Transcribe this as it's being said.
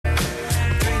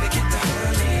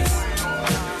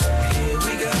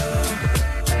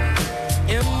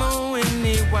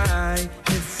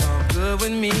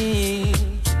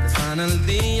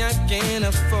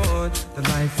the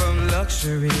life of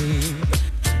luxury.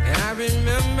 And I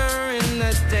remember in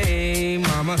the day,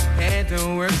 mama had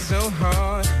to work so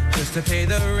hard just to pay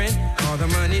the rent. All the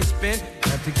money spent,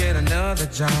 have to get another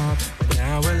job. But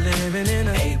now we're living in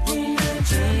a 8-room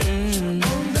mansion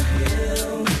on the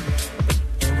hill.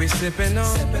 And we're sipping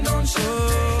on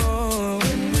show.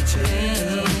 And we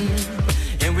chill.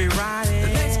 And we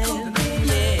riding. Let's go.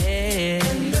 Yeah.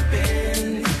 In the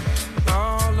Benz.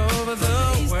 All over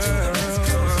the world.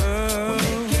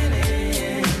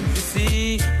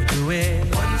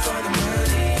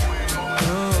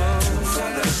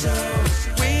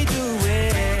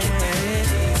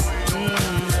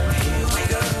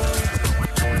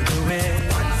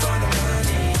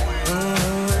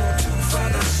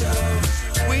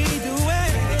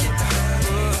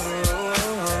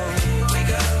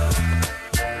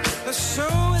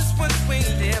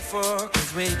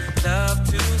 Cause we love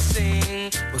to sing.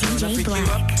 DJ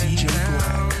Black. DJ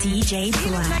Black. DJ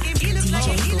Black.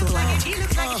 DJ Black.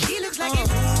 He looks like a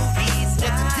movie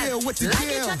star. What the deal? Like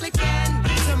a chocolate candy.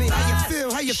 Tell me how you feel.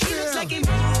 How you feel? She looks like a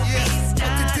movie star.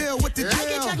 What the deal? What the deal?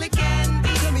 Like a chocolate candy.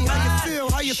 Tell me how you feel.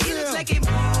 How you feel? She looks like a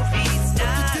movie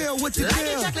star. What the deal? What the deal? Like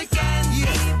a chocolate candy.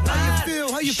 Yeah. How you feel?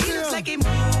 How you feel? She looks like a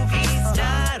movie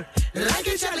star. Like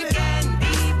a chocolate candy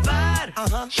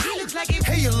bar. She looks like a.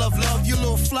 Hey, you love, you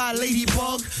little fly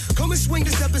ladybug. Come and swing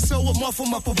this episode with Muff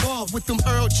 'em up above. With them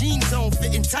Earl jeans on,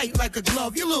 fitting tight like a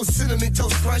glove. You little cinnamon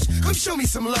toast crunch. Come show me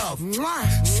some love.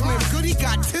 Slim Goody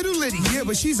got tittle litty. Yeah,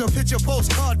 but she's a picture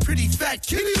postcard, pretty fat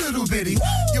kitty little bitty.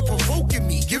 You're provoking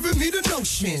me, giving me the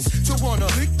notions to wanna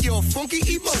lick your funky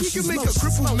emotions. She can make a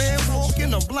crippled man walk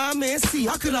and a blind man see.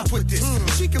 How could I put this?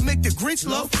 She can make the Grinch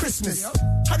love Christmas.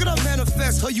 How could I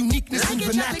manifest her uniqueness in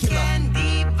vernacular?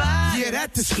 Yeah,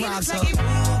 that describes her. Like a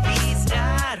movie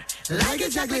star. Like a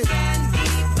chocolate candy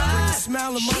bar. Bring a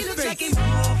smile on my face. She looks like a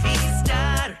movie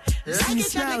star. Like a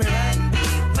chocolate candy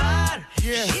bar.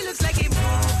 Yeah. She looks like a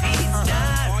movie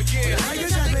star. Oh, yeah. Like a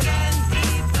chocolate candy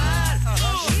bar.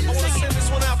 I want to send this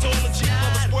one out to all the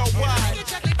G-lovers worldwide. Like a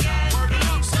chocolate candy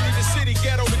bar. City to city,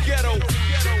 ghetto to ghetto.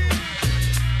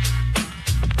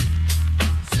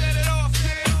 Set it off,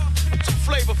 some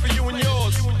flavor for you and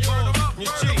yours.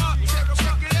 Your G.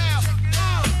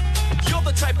 You're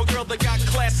the type of girl that got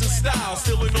class and style.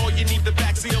 Still in all, you need the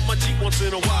backseat of my Jeep once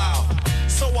in a while.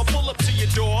 So I pull up to your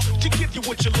door to give you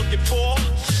what you're looking for.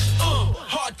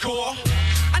 Hardcore.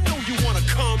 I know you wanna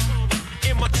come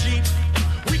in my Jeep.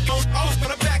 We go off on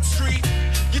the back street.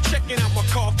 You're checking out my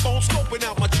car phone, scoping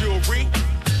out my jewelry.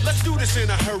 Let's do this in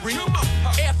a hurry.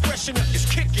 Air freshener is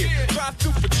kicking. Drive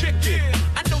through for chicken.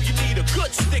 I know you need a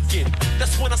good sticking.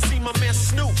 That's when I see my man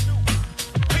Snoop.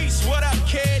 Peace, what up,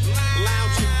 kid?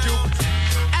 Lounging Duke.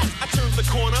 As I turn the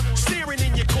corner, staring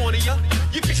in your cornea.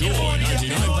 You get your Joy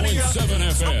 99.7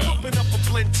 FM. I'm pumping up a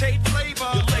blend tape.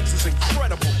 Your legs is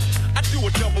incredible. I do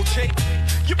a double take.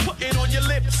 You put it on your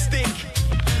lipstick.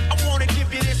 I wanna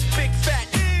give you this big fat.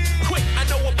 Quick, I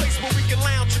know a place where we can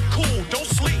lounge and cool. Don't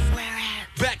sleep.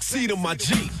 Backseat of my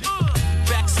Jeep.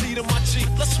 Backseat of my Jeep,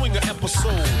 let's swing an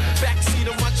episode. Backseat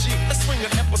of my Jeep, let's swing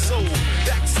an episode.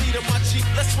 Backseat of my Jeep,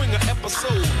 let's swing an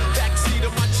episode. Backseat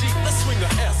of my Jeep, let's swing a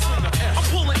F. I'm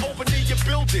pulling over near your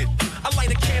building. I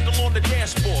light a candle on the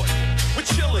dashboard. We're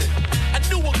chilling. I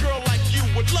knew a girl like you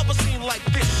would love a scene like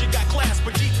this. You got class,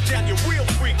 but deep down you're real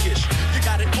freakish. You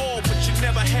got it all, but you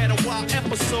never had a wild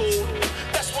episode.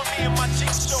 That's what me and my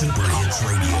Jeep show. Super Hits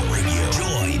Radio.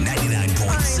 Joy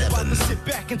 99.7. Sit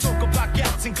back and talk about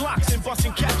gats and glocks and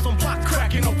busting caps on block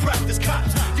cracking on practice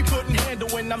cops. You couldn't handle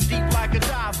when I'm deep like a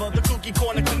diver. The cookie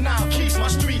corner canal keeps my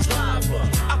streets live.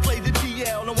 I play the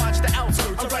DL and watch the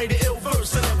outskirts. I write an ill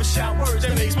verse, I never shout words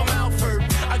that makes my mouth hurt.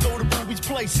 I go to Booby's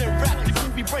place and rap. The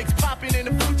groovy breaks popping in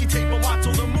the Fuji tape and watch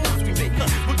all the moves we make.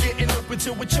 We're getting open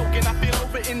till we're choking. I feel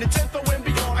over in the 10th or and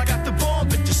beyond. I got the bomb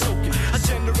that you're soaking. I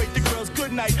generate the girls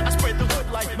good night. I spread the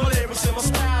hood light. My lyrics and my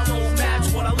style don't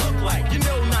match what I look like. You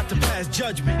know not to pass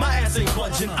judgment. My ass ain't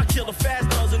budging. I kill a fast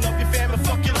dozen of your family.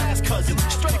 Fuck your last cousin.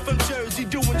 Straight from Jersey,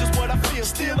 doing just what I feel.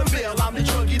 Steal a meal. I'm the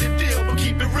druggie to deal, but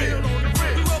keep it real.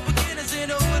 We were beginners in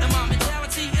the hood, and my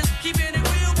mentality is keeping it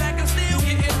real, back and still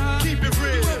getting high. Keep it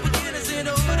real. We were beginners in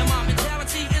the hood, and my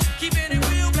mentality is keeping it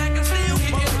real, back and still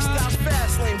getting high. My lifestyle's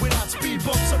fast lane without speed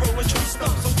bumps. I roll a tree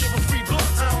stumps. I'm giving free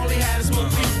blunts. I only had to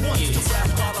smoke weed once. To rap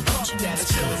while I pump that as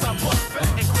chill as I bust back.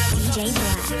 DJ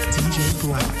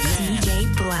Black. DJ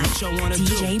Black. What y'all wanna do?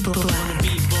 DJ Black. Wanna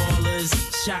be ballers,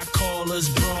 shot callers,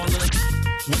 brawlers.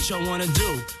 What y'all wanna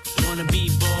do? Wanna be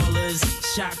ballers,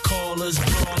 shot callers,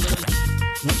 brawlers.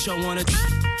 What y'all wanna do?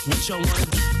 What y'all wanna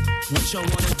do? What y'all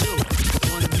wanna do?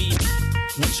 Wanna be?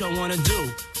 What y'all wanna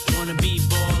do? wanna be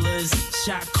ballers,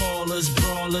 shot callers,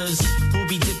 brawlers, who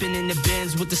be dipping in the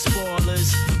bins with the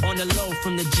spoilers. On the low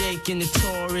from the Jake and the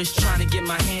Taurus, trying to get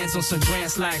my hands on some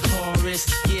grants like Horace.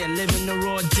 Yeah, living the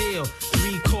raw deal,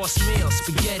 3-course meal,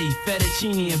 spaghetti,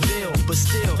 fettuccine and veal. But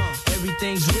still,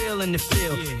 everything's real in the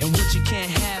field, and what you can't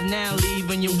have now, leave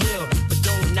when you will. But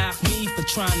don't knock me for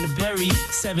trying to bury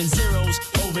 7 zeros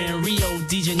over in Rio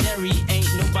de Janeiro. Ain't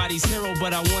nobody's hero,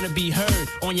 but I wanna be heard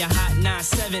on your hot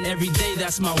 9-7 every day.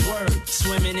 That's my word.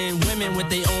 Swimming in women with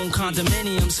their own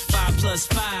condominiums,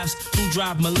 5+5s who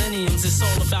drive millenniums. It's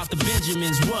all about the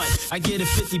Benjamins. What? I get a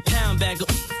 50-pound bag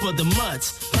for the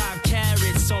mutts, 5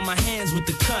 carats on my hands with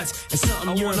the cuts, and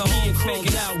something European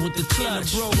crawled out with the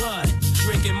clutch. Bro, what?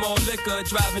 Drinking more liquor,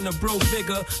 driving a bro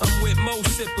bigger. I'm with mo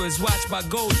sippers, watched by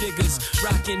gold diggers.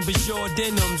 Rocking Bajor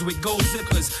denims with gold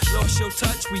zippers. Lost your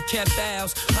touch, we kept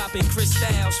ours. Popping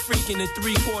crystals, freaking the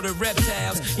 3-quarter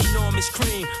reptiles. Enormous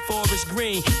cream, forest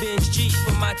green. Benz Jeep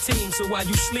for my team, so while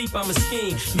you sleep, I'm a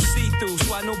scheme. You see through,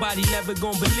 so why nobody never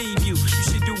gonna believe you. You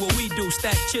should do what we do,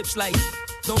 stack chips like...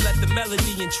 Don't let the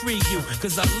melody intrigue you,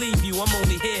 cause I leave you. I'm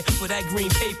only here for that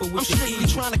green paper with the strictly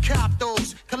trying to cop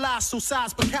those colossal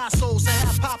size Picassos and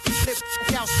have poppy flip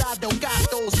outside those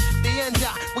gatos. They end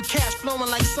up with cash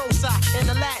flowing like Sosa and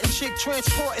a Latin chick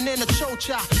transporting in a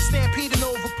chocha. Stampeding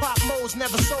over pop modes,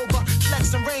 never sober.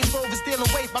 Flexing Range Rovers, dealing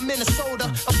weight by Minnesota.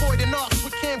 Avoiding arcs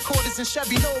with camcorders and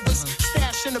Chevy Novas.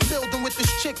 Stash in the building with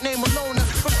this chick named Alona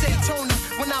from Daytona.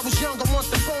 When I was young, I want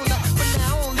the boner, but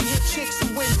now I only hit chicks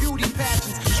who win beauty pageants.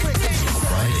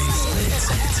 Fridays,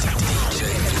 DJ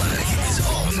Black is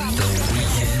on the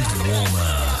weekend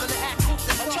warm-up.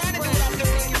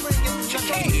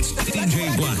 It's DJ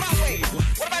Black.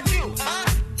 What about you?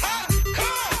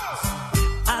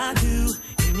 I do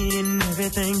any and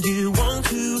everything you want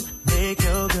to make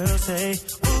your girl say,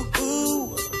 ooh,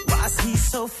 ooh, why's he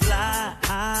so fly?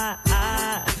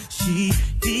 She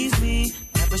tease me,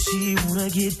 never she wanna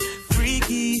get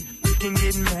freaky. You can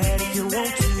get mad if you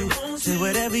want to, say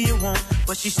whatever you want,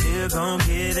 but she still gon'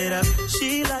 give it up.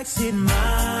 She likes it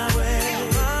my way,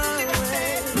 my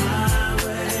way, my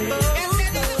way.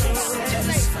 She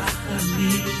satisfies me.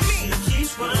 She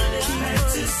keeps running back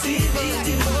to see me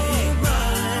do it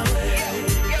my way,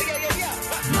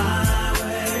 my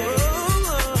way.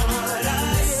 What I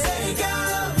say,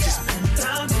 girl, just spend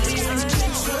time in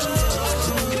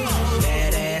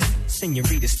badass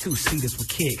senoritas, 2-seaters with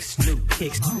kicks, new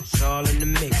kicks, all in the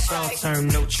mix. All turn,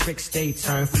 no tricks, they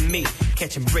turn for me.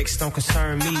 Catching bricks don't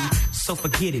concern me, so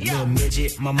forget it, little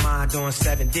midget. My mind on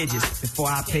 7 digits. Before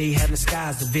I pay heaven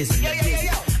skies to visit.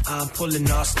 I'm pulling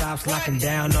all stops, locking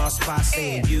down all spots,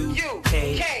 saying you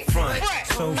can't front.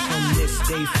 So from this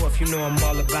day forth, you know I'm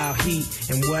all about heat.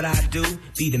 And what I do,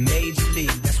 be the major league.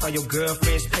 That's why your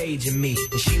girlfriend's paging me.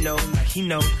 And she know, like he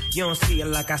know, you don't see her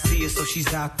like I see her, so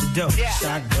she's out the door.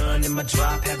 Shotgun in my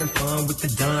drop, having fun with the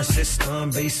Don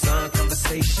system. Bass on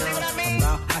conversation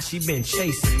about how she been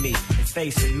chasing me and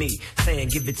facing me, saying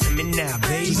give it to me now,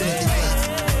 baby.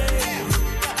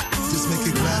 Just make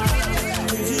it clap.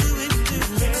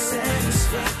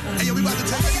 Hey, yo, we about to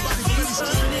take everybody from any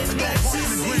street and go party in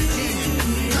the Grand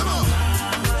Canyon. Come on.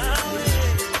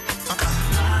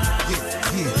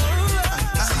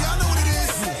 Y'all know what it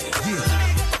is.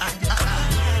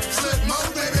 Slip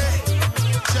mode, baby.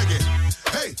 Check it.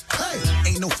 Hey.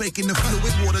 Ain't no faking the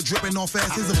fluid. Water dripping off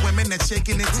asses of women that's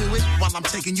shaking into it while I'm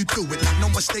taking you through it. Not no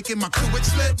mistaking my crew.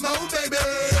 It's slip mode, baby.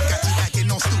 Got you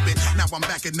acting all stupid. Now I'm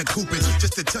back in the Cupid.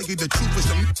 Just to tell you the truth is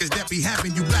the niggas that be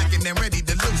having you blacking and ready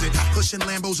to lose it. Pushing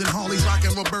Lambos and Harleys,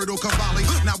 rocking Roberto Cavalli.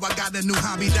 Now I got a new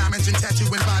hobby, diamonds and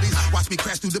tattooing bodies. Watch me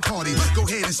crash through the party. Go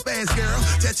ahead and spaz, girl.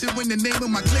 Tattoo in the name of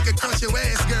my clique across your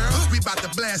ass, girl. We bout to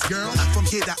blast, girl. From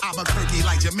here to Albuquerque,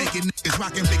 like Jamaican niggas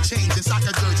rocking big chains and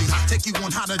soccer jerseys. Take you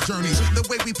on hotter journeys. The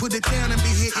way we put it down and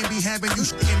be here and be having you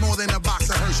shaking more than a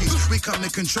box of Hershey's. We come to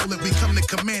control it, we come to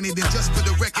command it. And just for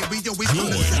the record, we always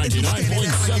come to set it.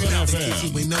 99.7 FM. In case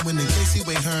you ain't knowing, in case you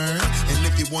ain't heard. And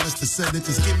if you want us to set it,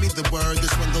 just give me the word.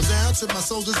 This one goes out to my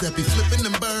soldiers that be flipping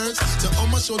them birds. To all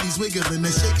my shorties wiggling,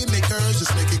 they shaking their curves.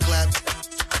 Just make it clap.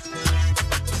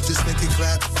 Just make it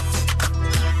clap.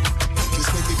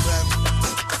 Just make it clap.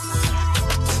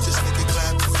 Just make it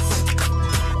clap.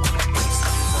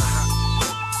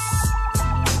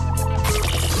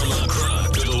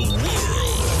 Across the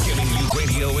world, giving you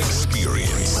radio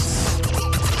experience.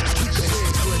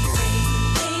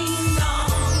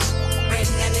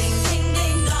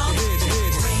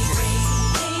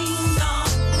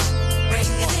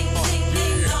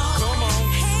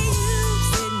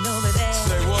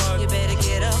 You better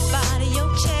get up out of your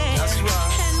chair.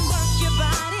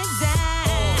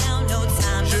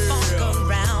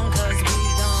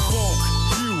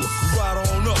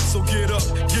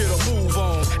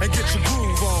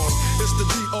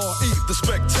 the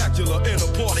spectacular. In a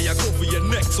party, I go for your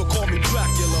neck, so call me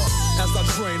Blackula. As I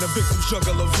drain a victim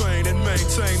jugular vein and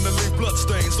maintain the leave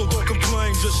bloodstains. So don't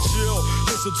complain, just chill.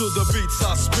 Listen to the beats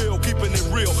I spill. Keeping it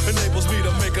real enables me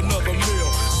to make another meal.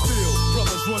 Still,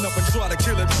 brothers run up and try to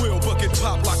kill it will, but get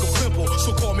popped like a pimple.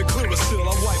 So call me clearer still.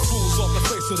 I wipe fools off the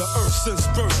face of the earth since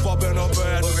birth. I've been a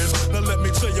bad man. Now let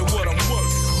me tell you what I'm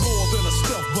worth. More than a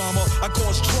stealth bomber, I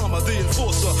cause trauma, the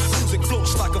enforcer. Music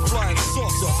floats like a flying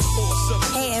saucer.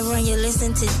 Hey everyone, you're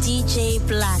listening to DJ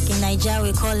Black. In Nigeria,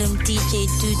 we call him DJ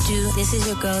Dudu. This is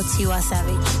your girl, Tiwa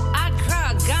Savage.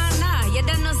 Accra, Ghana. You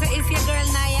don't know so if your girl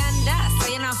Nyanda,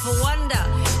 so you're not for wonder.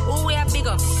 Who we are big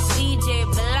up? DJ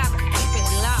Black. Keep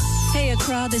it locked. Hey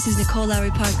Accra, this is Nicole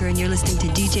Larry Parker, and you're listening to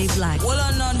DJ Black. Well,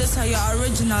 I know this is your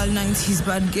original 90s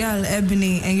bad girl,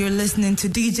 Ebony, and you're listening to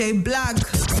DJ Black,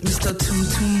 Mr. Tum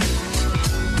Tum.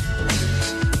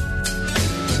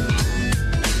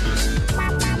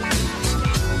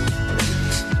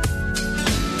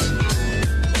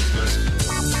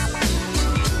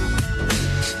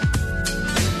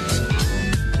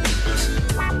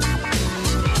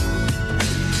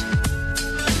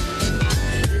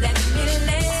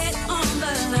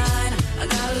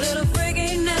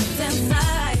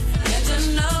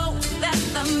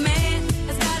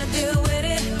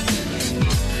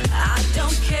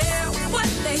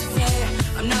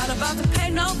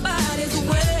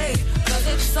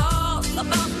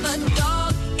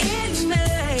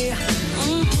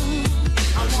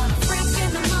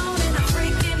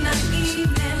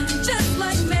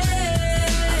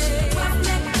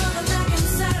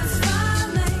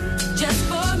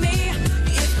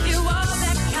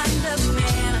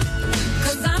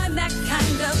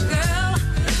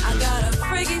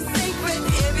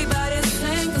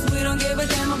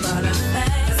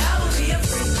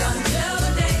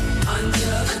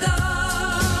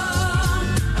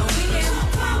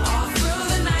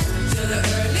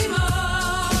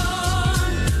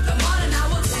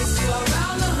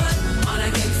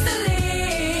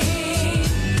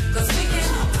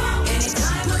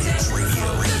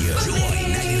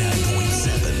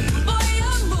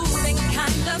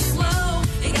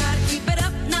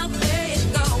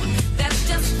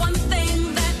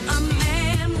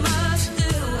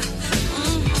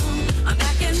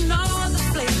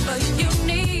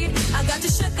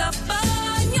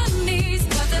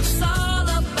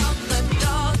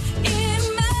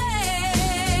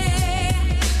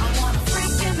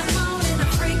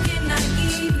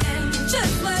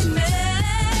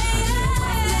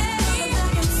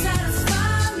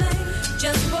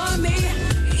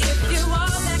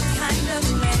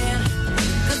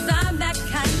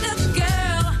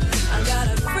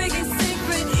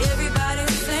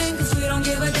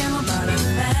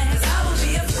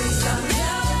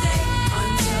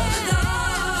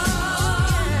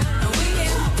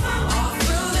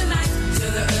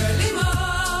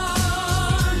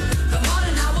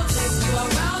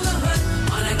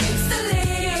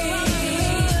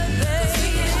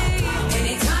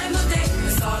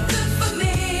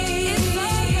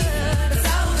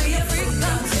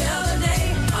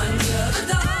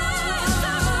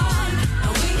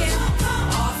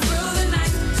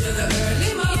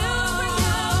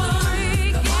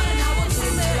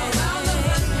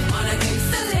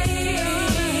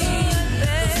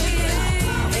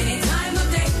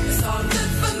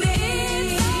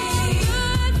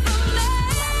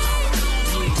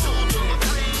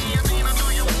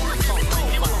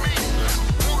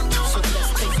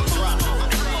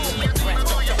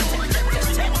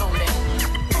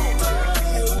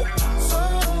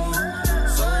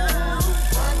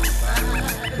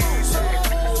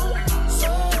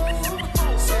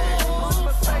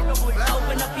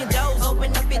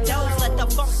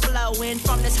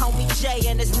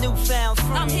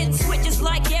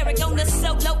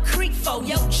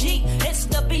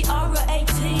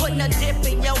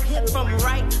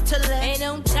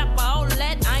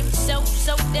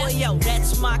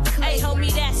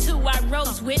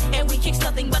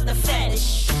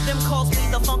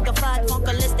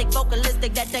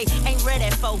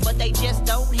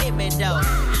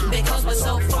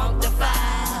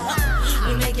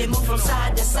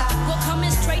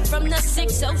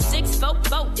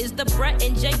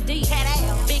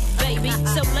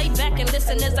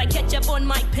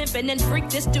 And then freak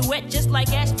this duet just like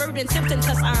Ashford and Simpson,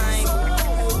 cause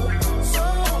I'm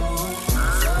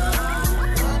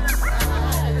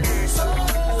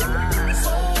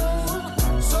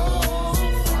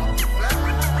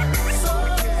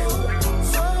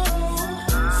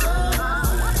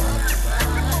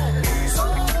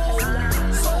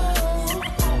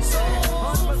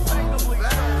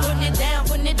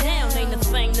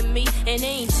and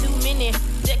ain't too many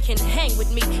that can hang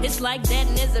with me. It's like that,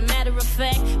 and as a matter of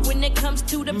fact, when it comes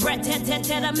to the brat tat tat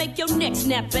tat, I make your neck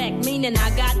snap back. Meaning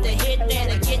I got the hit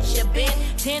that'll get you bent.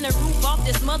 Tear the roof off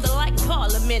this mother like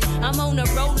Parliament. I'm on a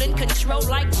rollin' control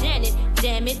like Janet.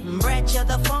 Damn it, Brat, you're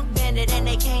the funk bandit, and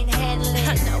they can't handle it.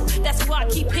 I know, that's why I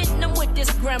keep hitting them with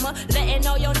this grammar, letting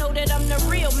all y'all know that I'm the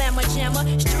real mamma jammer.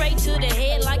 Straight to the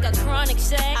head like a chronic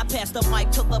sack. I pass the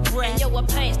mic to the brat. And yo, I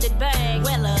passed it back.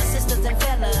 Well, sisters and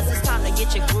fellas, it's time to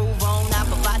get your groove on. I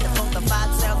provide the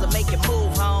funkified sounds that make you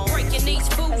move home. Breaking these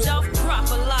fools off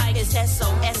proper like it's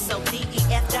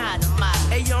S-O-S-O-D-E-F dynamite.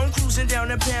 Hey, yo, I'm cruising down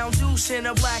the Pound Deuce in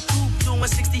a black coupe doing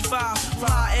 65.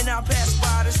 Fly, and I passed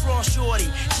by this raw shorty.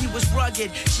 She was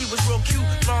rugged, she was real cute,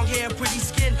 long hair, pretty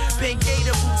skin, pink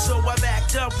gator boots. So I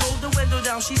backed up, rolled the window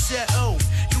down. She said, oh,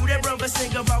 you that brother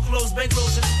sing about clothes,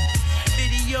 bankrolls, and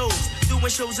videos,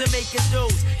 doing shows and making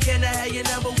those. Can I have your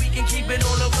number? We can keep it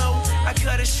on the low. I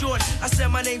cut it short. I said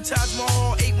my name Taj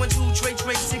Mahal,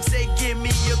 812-Trey-68. Give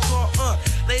me a call.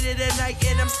 Later that night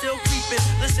and I'm still creeping.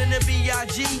 Listen to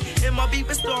B.I.G. and my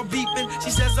beeping start beeping.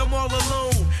 She says I'm all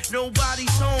alone,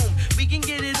 nobody's home. We can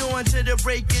get it on to the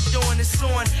break of dawn. It's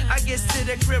on. I get to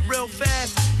the crib real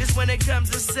fast. It's when it comes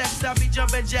to sex, I be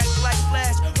jumping jack like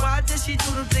Flash. Why did she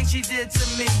do the things she did to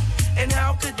me? And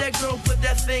how could that girl put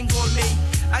that thing on me?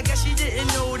 I guess she didn't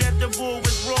know that the bull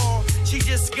was raw. She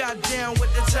just got down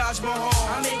with the Taj Mahal.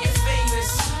 I make it famous,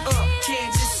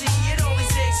 can't you see? It only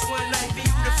takes one night for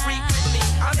you to freak with me.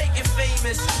 I make it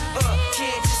famous,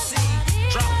 can't you see?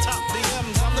 Drop top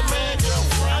DMs, I'm the man,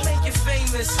 girlfriend. I make it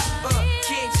famous,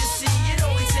 can't you see? It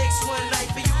only takes one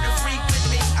night for you to freak with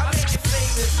me. I make it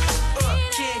famous,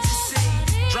 can't you see?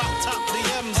 Drop top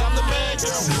DMs, I'm the man,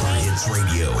 girlfriend. Science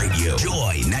Radio,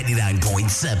 Joy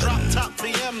 99.7. Drop top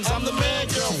DMs, I'm the man,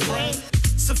 girlfriend.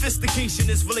 Sophistication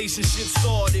is relationship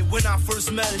started. When I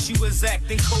first met her, she was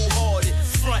acting cold-hearted,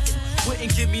 frontin',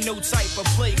 wouldn't give me no type of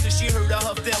play. Cause she heard I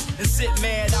huffed out and sit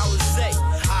mad I was say.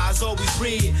 Eyes always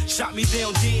red, shot me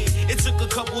down dead. It took a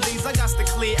couple days, I got to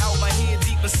clear out my head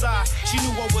deep inside. She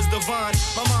knew I was divine.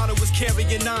 My motto was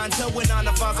carrying 9. Tell when 9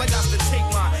 to 5s, I got to take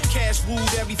mine. Cash ruled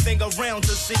everything around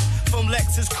her. See, from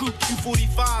Lexus coupe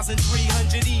Q45s and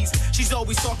 300Es. She's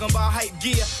always talking about hype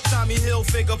gear, Tommy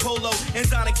Hilfiger polo, and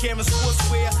Donna Karan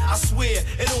sportswear. I swear,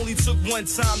 it only took one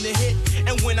time to hit.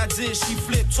 And when I did, she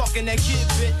flipped, talking that kid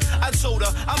bit. I told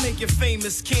her, I'll make it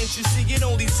famous, can't you see? It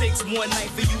only takes one night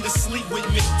for you to sleep with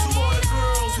me. To all the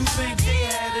girls who think they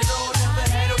had it all, never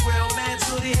had a real man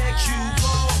till they had cue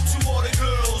ball. To all the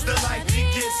girls that like to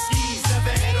get skis,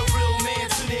 never had a real man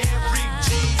till they had Rick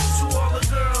G's. To all the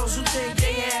girls who think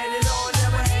they had it all,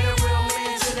 never had a real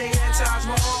man till they had Taj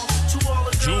Mahal. To all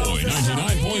the girls Joy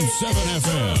 99.7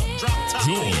 FM.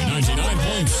 Joy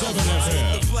 99.7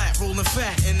 FM. The black rolling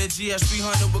fat in the GS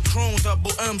 300 with chrome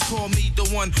double M's. Call me the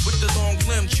one with the long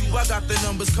limb. Q, I got the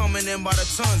numbers coming in by the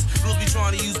tons. Girls be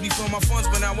trying to use me for my funds,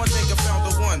 but now I think I found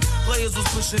the one. Players was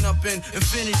pushing up in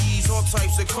infinities, all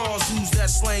types of cars, dudes that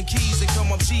slang keys and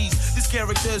come up cheese. These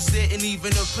characters didn't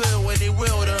even appeal when they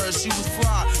willed her. She was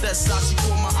fly, that's how she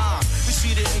caught my eye. But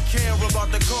she didn't care about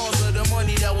the cause or the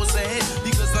money that was ahead,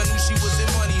 because I knew she was in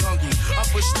money hungry. I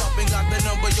pushed up and got the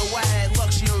number, yo, I had luck.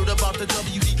 She heard about the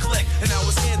WD click, and I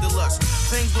was scandalous.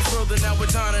 Things were further, now we're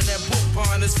down in that book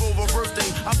pond. It's for her birthday,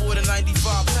 I bought a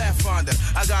 95 Pathfinder.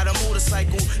 I got a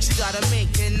motorcycle, she got a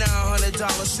mink and $900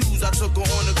 shoes. I took her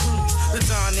on a cruise. The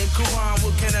Don named Quran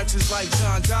with connections like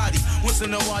John Gotti. Once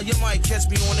in a while, you might catch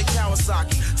me on the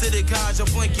Kawasaki. To the guys, I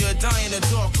blink, you'll die in the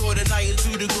dark or the night. And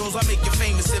to the girls, I make you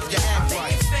famous if you act right.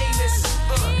 I make it famous,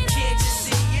 can't you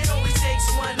see? It only takes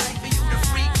one night for you to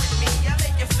freak with me. I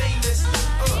make it famous,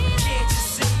 can't you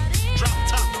see? Drop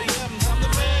top DMs, I'm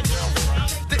the man, girlfriend.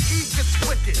 The E gets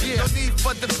wicked, no need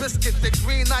for the biscuit. The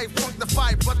green eye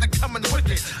funkified, brother coming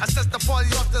wicked. I set the party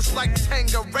off just like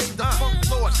Tangeray, the funk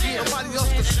lord. Nobody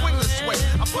else can swing this way.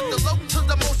 I put the low to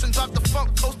the motion, drop the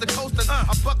funk coast to coast, and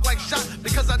I buck like shot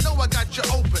because I know I got you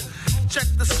open. Check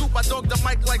the scoop, I dog the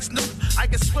mic like Snoop. I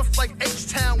get swift like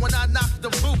H-Town when I knock the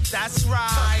roof. That's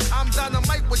right, I'm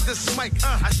dynamite with this mic.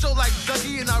 I show like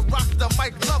Dougie and I rock the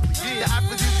mic lovely. The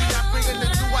aphrodisiac bringing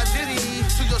the do-I-diddy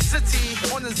to your city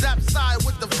on the Zap side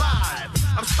with the vibe.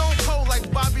 I'm stone cold like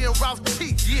Bobby and Ralph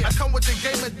T. I come with the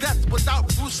game of death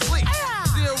without Bruce Lee.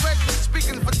 Theoretically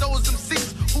speaking, for those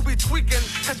MCs who be tweaking,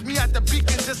 catch me at the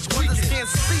beacon this weekend. Can't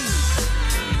see.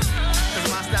 Cause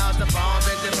my style's the bomb,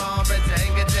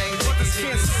 dang-a-dang, brothers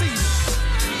can't see.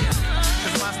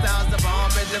 Cause my style's the bomb,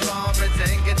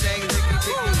 dang-a-dang,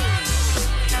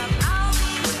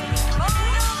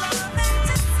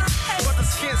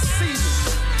 brothers can't see me.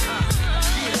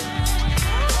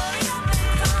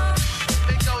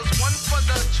 It goes one for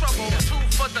the trouble, two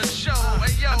for the show.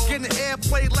 Hey, yo. I'm getting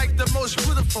airplay like the most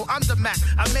beautiful. I'm the Mac.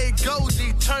 I made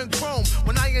Goldie turn chrome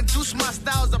when I induce my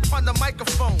styles upon the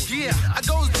microphone. Yeah, I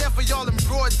goes there for y'all in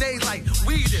broad daylight.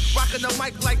 Weeded, rocking the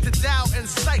mic like the Dow and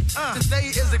Sight.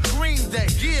 Today is a green day,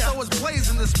 so it's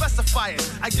blazing to specify it.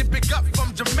 I get big up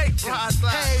from Jamaica.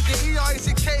 Hey, the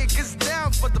ERCK gets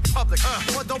down for the public.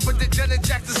 More dope than Janet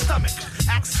Jackson's stomach.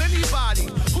 Ask anybody,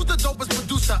 who's the dopest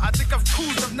producer? I think I've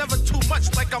cruised, I'm never too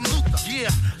much like I'm Luther. Yeah,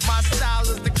 my style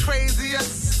is the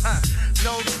craziest.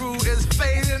 No crew is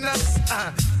fading us.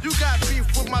 You got beef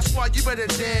with my squad, you better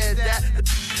dead that. The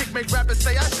kick make rappers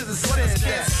say I should've said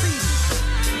that.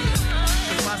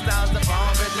 Cause my style's the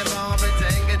bomb,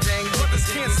 dang-a-dang. Brothers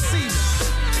can't see me.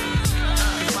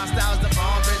 Cause my style's the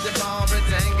bomb,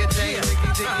 dang-a-dang.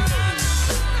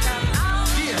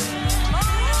 Yeah.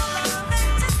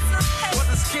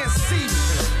 Brothers can't see me.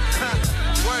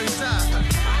 Word time.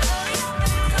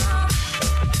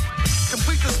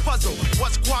 Complete this puzzle.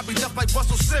 What squad be up like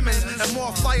Russell Simmons and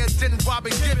more fire than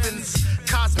Robin Gibbons.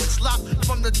 Cosmic slop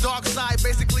from the dark side.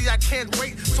 Basically, I can't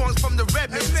wait. Songs from the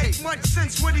Redman tape. Make much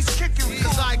sense when he's kicking.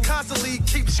 Cause I constantly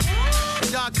keep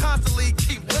and y'all constantly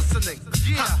keep listening.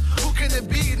 Yeah, who can it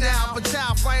be now? But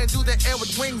now flying through the air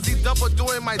with wings, he double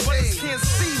doing my thing. Can't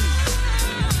see me.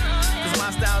 Cause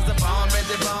my style's the bomb,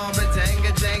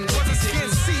 dang-a-dang. Brothers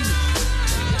can't see me.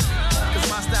 Cause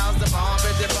my style's the bomb,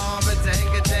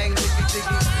 dang-a-dang.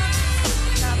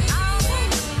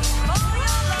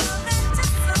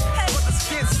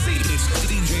 Can't see it. It's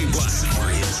DJ Black for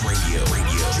his radio.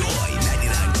 Joy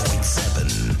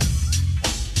 99.7.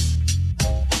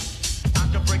 I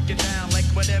can break it down like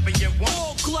whatever you want.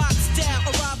 All clocks down,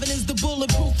 arriving is the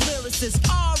bulletproof lyricist.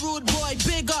 Rude boy,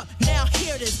 big up, now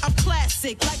here it is. I'm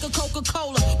classic, like a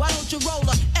Coca-Cola. Why don't you roll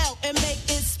a L and make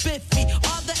it spiffy?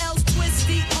 Are the L's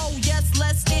twisty? Oh yes,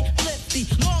 let's get lifty.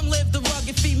 Long live the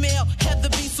rugged female, Heather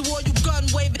B. So all you gun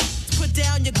waving, put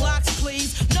down your Glocks,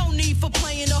 please. No need for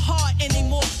playing the heart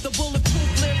anymore. The bulletproof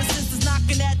lyricist is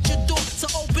knocking at your door. So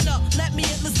open up, let me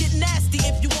in, let's get nasty.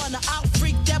 If you wanna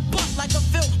out-freak that butt like a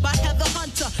film by Heather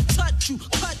Hunter. Touch you,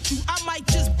 cut you, I might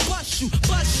just bust you.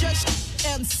 Bust your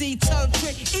MC tongue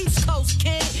trick, East Coast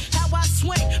kid. How I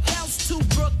swing, bounce to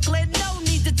Brooklyn. No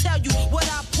need to tell you what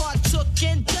I partook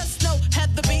in. Just know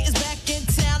Heather B is back in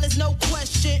town. There's no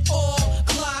question. All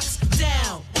clocks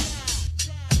down.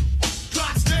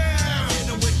 Clocks down. Hit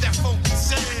them with that funky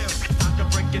sound. I can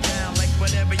break it down like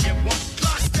whatever you want.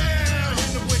 Clocks down.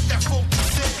 Hit them with that funky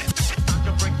sound. I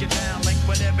can break it down like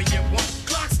whatever you want.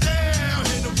 Clocks down.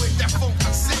 Hit them with that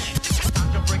funky sound. I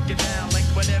can break it down like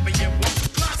whatever you want.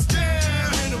 Clocks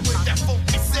down. Hit them with that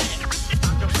funky sound. I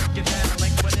can break it down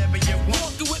like whatever you want.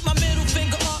 Walking with my middle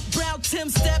finger up, brown Tim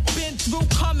stepping through,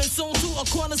 coming soon to a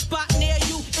corner spot near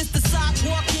you. It's the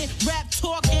sidewalking, rap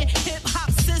talking, hip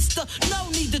hop sister. No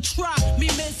need to try me,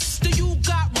 mister. You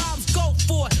got rhymes, go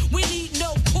for it. We need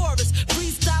no chorus.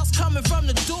 Freestyles coming from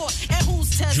the door. And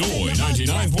who's testing? Joy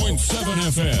 99.7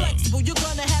 FM. Flexible, you're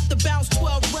gonna have to bounce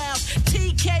 12 rounds.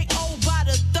 TKO by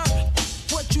the third.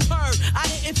 What you heard, I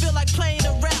didn't feel like playing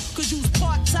a rap. Cause you's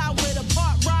part-time with a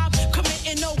part rhyme.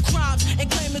 Committing no crimes and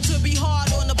claiming to be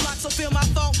hard on the block. So feel my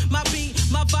phone, my beat,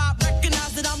 my vibe.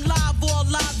 Recognize that I'm live or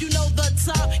live. You know the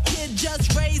time. Kid,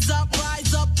 just raise up,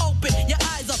 rise up, open your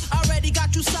eyes up. Already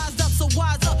got you sized up, so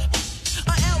wise up.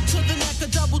 A L to the neck, a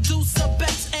double deuce, a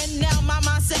best. And now my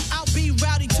mindset, I'll be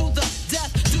rowdy to the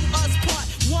death. Do us part.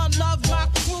 One love, my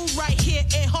crew right here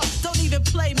in heart. Don't even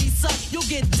play me, son. You'll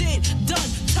get did, done,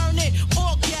 turn it.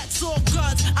 All cats, all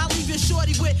guns. I'll leave your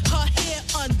shorty with her hair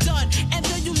undone. And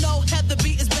then you know Heather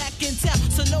B is back in town.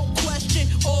 So no question,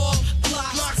 all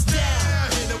clocks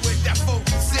down. Hit them with that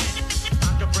funky sound.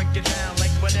 I can break it down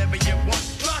like whatever you want.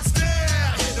 Clocks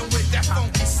down. Hit them with that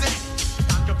funky sound.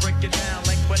 I can break it down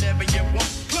like whatever you want.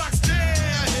 Clocks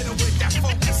down. Hit them with that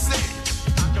funky sound.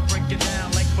 I can break it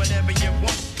down like whatever you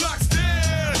want. Clocks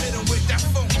down. Hit them with that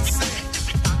funky sound.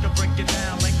 I can break it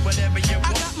down like whatever you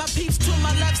want. I got my peeps to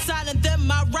my left side and then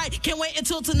my right. Can't wait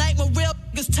until tonight when real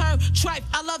niggas turn tripe.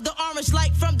 I love the orange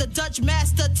light from the Dutch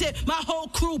master tip. My whole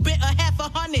crew bit a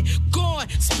 $100. Gone,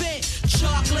 spent,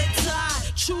 chocolate tie.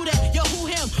 True that, yo, who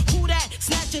him? Who that?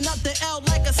 Snatching up the L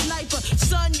like a sniper.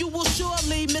 Son, you will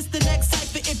surely miss the next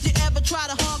cipher if you ever try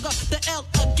to hog up the L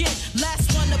again.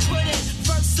 Last one to put in,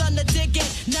 first son to dig in.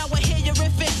 Now I hear you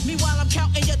riffing. Meanwhile, I'm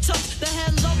counting your toes. The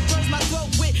hello burns my throat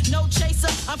with no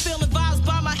chaser. I'm feeling vibes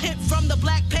by my hip from the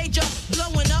black pager.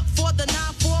 Blowing up for the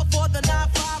 9-4, for the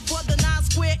 9-5, for the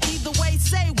 9-square. Either way,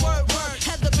 say word, word.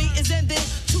 Heather B is in there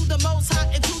to the most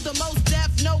hot and to the most deaf.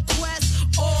 No quest,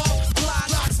 all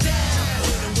clocks down.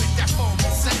 Hit them with that funky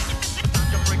sound. I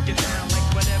can break it down like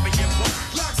whatever you want.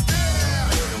 Clocks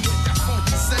down.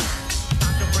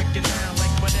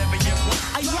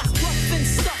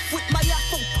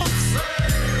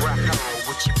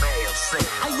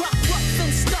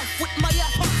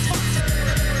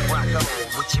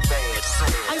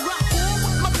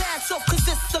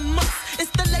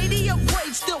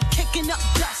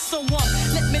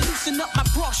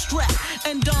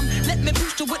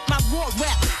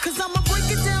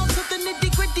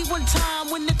 one time.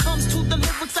 When it comes to the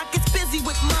lyrics, I get busy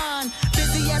with mine.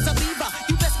 Busy as a beaver,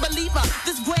 you best believe her.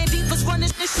 This grand diva's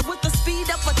running this shit with the speed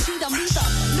of a cheetah. Me the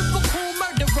lyrical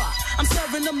murderer. I'm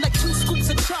serving them like 2 scoops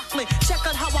of chocolate. Check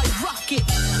out how I rock it.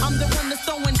 I'm the one that's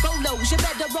throwing bolos. You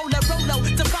better roll a Rolo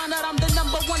to find out I'm the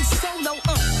 #1 solo.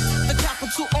 The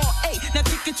capital R-A. Now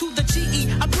kick it to the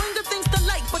G-E. I bring the things to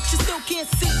light, but you still can't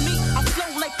see me. I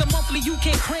flow like the monthly, you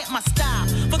can't cramp my style.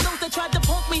 For those that tried to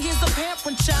punk me, here's a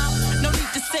parent child. No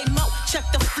need to say mo, check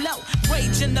the flow.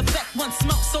 Rage in the back, one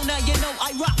smoke, so now you know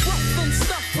I rock rough and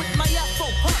stuff with my Afro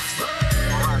puffs.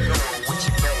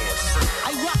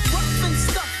 I rock rough and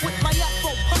stuff with my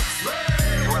Afro puffs.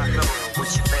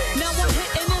 Now I'm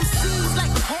hitting MCs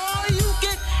like how you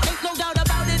get. Ain't no doubt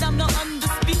about it, I'm the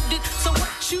undisputed. So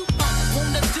what you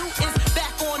wanna do is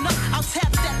back on up. I'll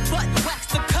tap that butt, wax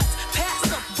the cuts, pass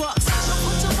the bucks. So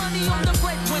put your money on the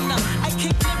breadwinner. I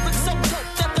kick lyrics so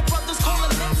dope that the brothers call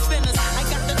them neck spinners. I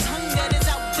got the tongue that is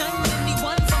outdone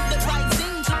anyone from the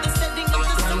rising to the setting of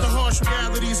the sun. The harsh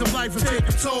realities of life have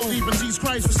taken toll. Even Jesus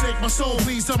Christ forsake my soul.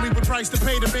 Please tell me what price to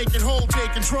pay to make it whole.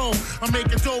 Take control. I'm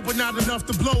making dough, but not enough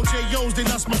to blow. J.O.'s, they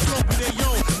lost my flow, but they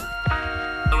yo.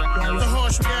 The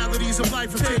harsh realities of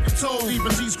life have taken toll.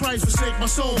 Even Jesus Christ forsake my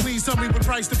soul. Please tell me what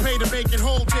price to pay to make it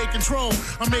whole. Take control.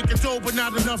 I'm making dough, but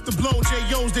not enough to blow.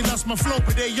 J.O.'s, they lost my flow,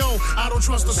 but they yo. I don't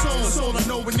trust the soul. Soul I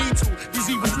know we need to. These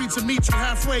evil streets will meet you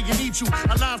halfway and eat you.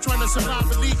 Alive trying to survive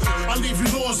illegal. I leave you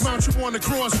lost, mount you on the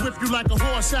cross, whip you like a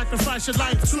horse, sacrifice your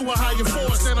life to a higher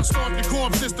force. Then I stomp your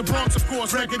corpse. It's the Bronx, of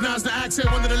course. Recognize the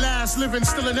accent, one of the last living,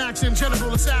 still in action.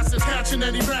 General assassins, catching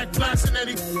any rack, blasting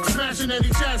any, smashing any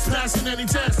chest, passing any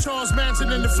test. Charles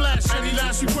Manson in the flash. Any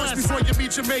last request before you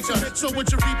meet your maker? So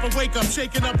with your reaper, wake up,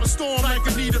 shaking up a storm like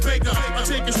Anita Baker. I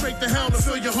take it straight to hell to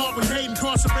fill your heart with hate,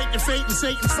 incarcerate your fate in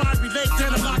Satan's fiery lake.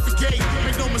 Then unlock the gate.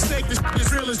 Make no mistake, this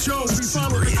is real as Joe. We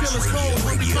follow the killer's code.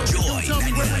 When we come to you, tell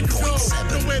me where we can go.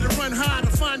 Nowhere to run high,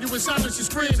 to find you in silence your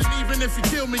screams. And even if you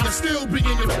kill me, I'll still be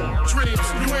in your dreams.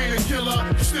 You ain't a killer,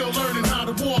 you're still learning how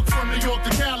to walk. From New York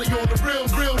to Cali, you're the real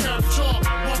got the chalk.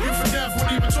 Walking for death,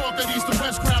 won't even talk that east to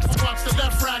west crap. Who rocks the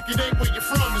left rack, it ain't where you're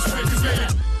from, it's where you're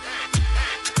at.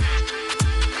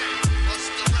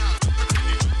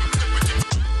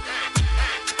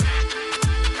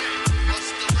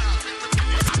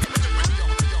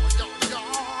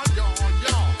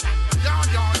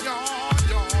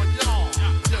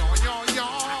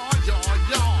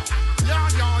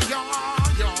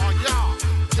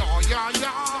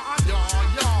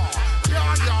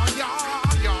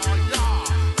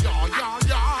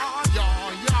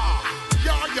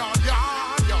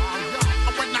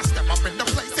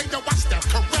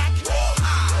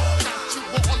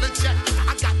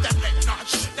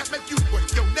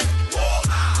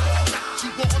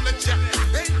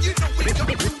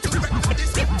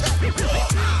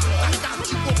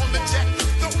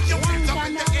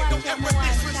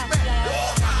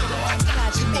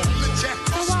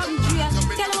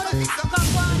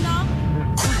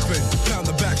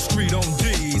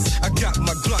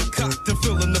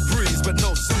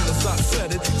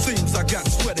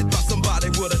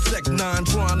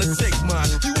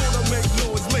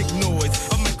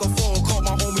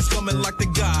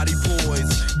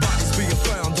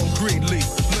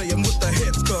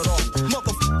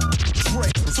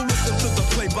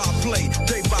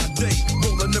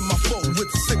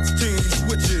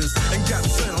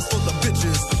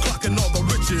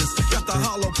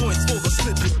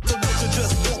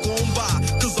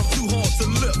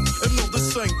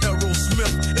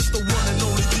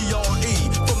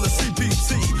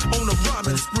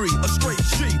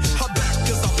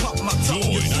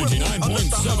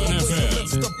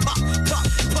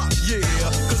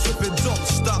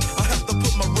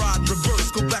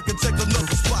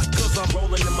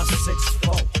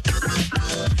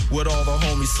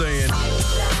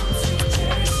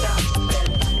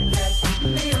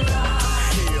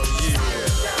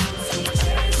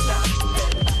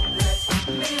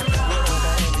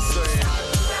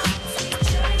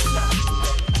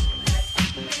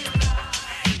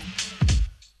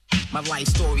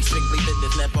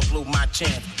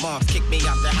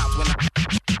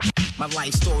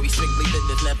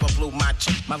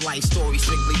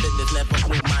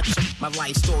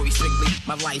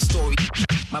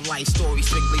 My life story,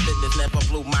 strictly business, never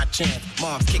blew my chance.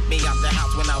 Moms kicked me out the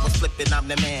house when I was flipping, I'm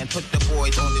the man. Put the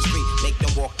boys on the street, make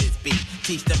them walk this beat.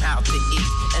 Teach them how to eat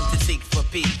and to seek for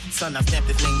peace. Son, I stamp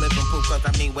this name Liverpool cause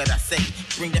I mean what I say.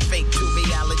 Bring the fake to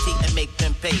reality and make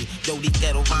them pay. Yo, these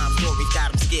ghetto rhyme stories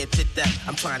got them scared to death.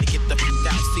 I'm trying to get the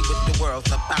fuck out, see what the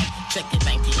world's about. Check it,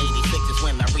 1986 is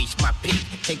when I reach my peak.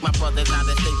 Take my brothers out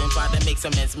of state and try to make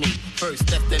some ends meet. First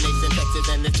destination Texas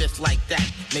and it's just like that.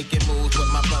 Making moves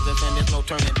with my brothers and there's no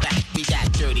turning back. We got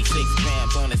 36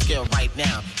 grams on the scale right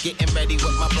now. Getting ready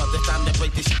with my brothers, time to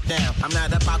break this shit down. I'm not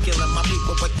about killing my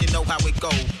people, but you know how it go.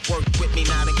 Work with me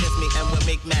now and kiss me and we'll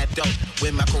make mad dough.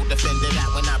 With my co-defender that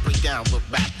when I break down with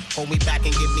rap. Hold me back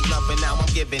and give me love and now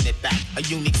I'm giving it back. A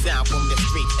unique sound from the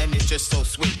street and it's just so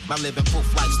sweet. My living proof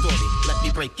life story, let me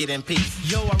break it in peace.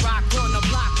 Yo, I rock on the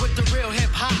block with the real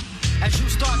hip hop. As you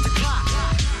start to clock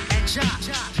and jock.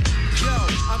 Yo,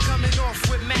 I'm coming off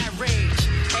with mad rage.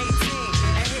 18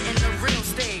 and hitting the real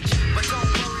stage. But don't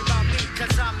worry about me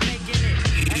cause I'm making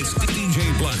it. It's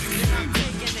DJ Black. I'm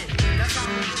taking it. That's how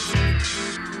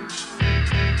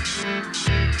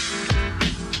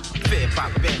Feared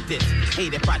by bandits,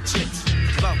 hated by chicks,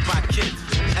 loved by kids,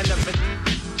 and never.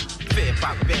 Feared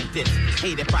by bandits,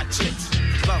 hated by chicks,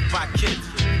 loved by kids,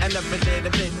 and never did a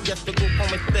bit. Just to go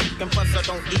home and thick, and plus I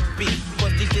don't eat beef.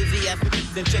 Plus these dizzy ass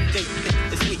bitches and chick they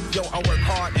it's sweet. Yo, I work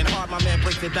hard and hard. My man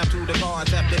breaks it down to the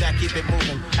cards. After that, keep it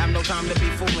moving. Have no time to be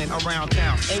fooling around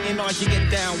town. Ain't you know you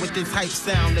get down with this hype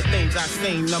sound. The things I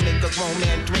sing, I make a grown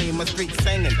man dream. A street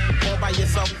singing. All by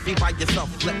yourself, be by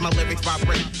yourself. Let my lyrics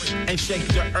vibrate and shake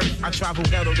the earth. I travel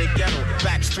ghetto to ghetto,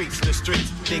 back streets to streets.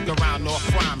 Dig around North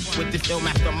crime with this ill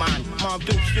mastermind. Mom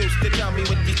Dukes used to tell me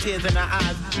with these tears in her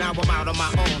eyes. Now I'm out on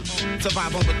my own,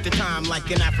 surviving with the time like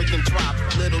an African tribe.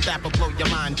 Little dapper blow your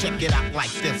mind. Check it out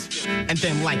like this, and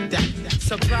then like that.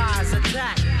 surprise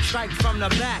attack, strike from the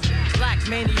back. Black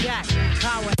maniac,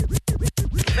 power.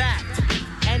 Fact.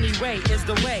 Anyway is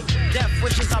the way. Death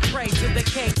wishes I pray to the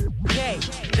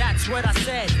KK. That's what I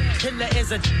said. Hitler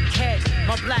is a head.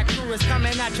 My black crew is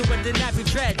coming at you with the nappy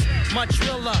dreads. Much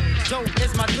realer. Dope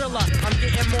is my driller. I'm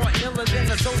getting more iller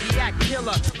than a Zodiac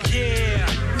killer. Yeah.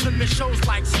 Flipping shows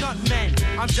like stuntmen.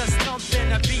 I'm just thumping.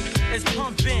 The beat is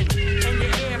pumping. In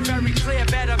your ear, very clear.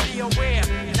 Better be aware.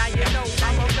 Now you know.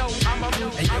 I'm a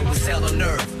And yo, it's hell on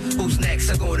earth. Who's next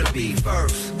are gonna be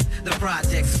first? The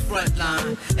project's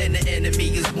frontline, and the enemy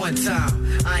is one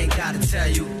time. I ain't gotta tell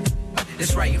you,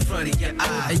 it's right in front of your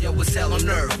eye. And yo, it's hell on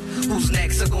earth. Who's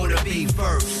next are gonna be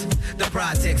first? The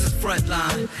project's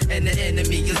frontline, and the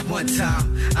enemy is one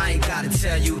time. I ain't gotta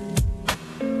tell you.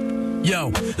 Yo,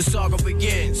 the saga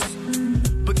begins.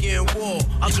 Begin war.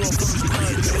 I'll draw first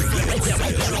blood.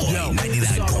 Yo, the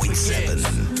saga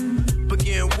begins.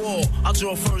 Begin war. I'll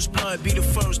draw first blood, be the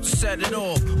first to set it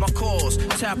off. My cause,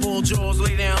 tap all jaws,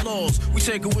 lay down laws. We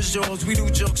take it with jaws, we do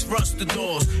jokes, rust the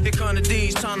doors. Here come the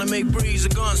D's, time to make breeze,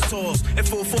 the guns toss. In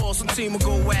full force, some team will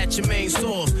go at your main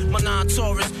source. My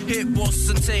non-Taurus, hit bosses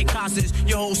and take hostage.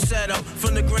 Your whole setup,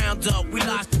 from the ground up, we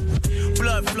lock.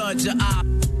 Blood floods your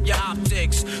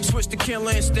optics. Switch the kill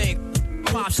instinct.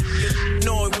 Pops, you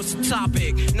know it was the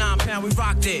topic. 9 pound, we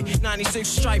rocked it. 96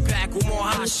 strike back with more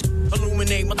hot shit.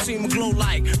 Illuminate, my team will glow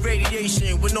like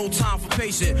radiation with no time for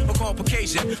patient or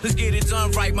complication. Let's get it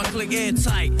done right, my click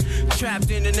airtight. Trapped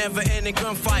in the never-ending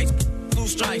gunfights.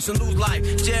 Lose strikes and lose life.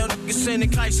 Jail niggas sending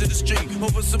kites to the street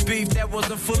over some beef that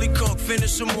wasn't fully cooked.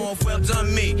 Finish them off, well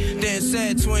done me. Then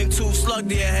said 22 slug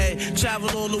to your head. Travel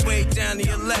all the way down to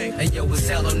your leg. And yo, it's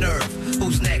hell on earth.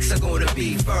 Who's next are gonna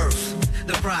be first?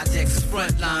 The project's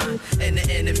frontline, and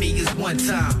the enemy is one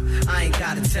time. I ain't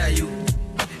gotta tell you,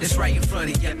 it's right in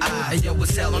front of your eye. And yo,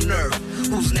 it's hell on earth.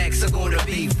 Who's next are gonna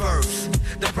be first?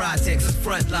 The project's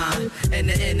frontline, and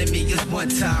the enemy is one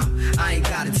time. I ain't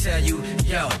gotta tell you,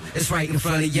 yo, it's right in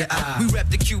front of your eye. We rep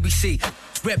the QBC.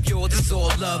 Rep yours, it's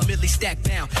all love. Millie stacked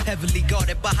down, heavily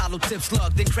guarded by hollow tip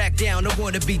slug. Then crack down, I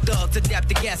wanna be thugs. Adapt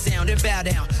the gas sound and bow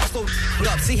down. Slow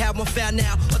up, see how I'm found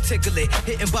now? Articulate,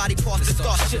 hitting body parts to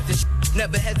start shifting.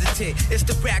 Never hesitate, it's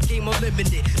the rap game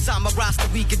unlimited. Sign my roster,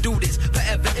 we can do this.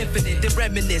 Forever infinite, then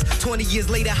reminisce. 20 years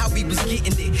later, how we was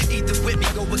getting it. Either with me,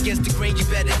 go against the grain, you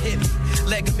better hit me.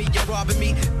 Legging me, you're robbing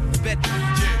me.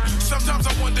 Yeah, sometimes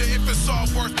I wonder if it's all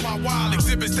worth my while.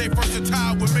 Exhibits stay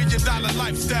versatile with $1 million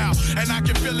lifestyle. And I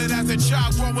can feel it as a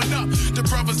child growing up. The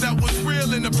brothers that was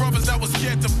real and the brothers that was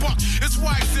scared to fuck. It's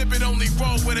why Exhibit only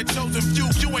roll with a chosen few.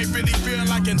 You ain't really real,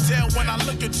 I can tell when I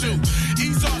look at you.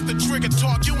 Ease off the trigger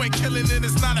talk, you ain't killing it,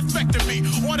 it's not affecting me.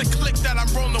 Or the click that I'm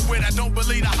rolling with, I don't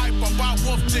believe the hype about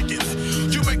wolf tickets.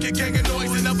 You make a gang of noise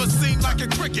and never seem like a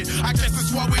cricket. I guess that's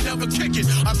why we never kick it.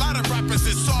 A lot of rappers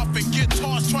is soft and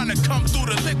guitars trying to come through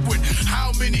the liquid.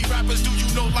 How many rappers do you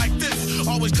know like this?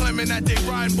 Always claiming that they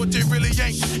rhyme, but they really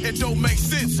ain't. It don't make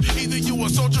sense. Either you a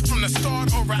soldier from the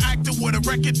start or an actor with a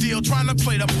record deal trying to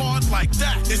play the part like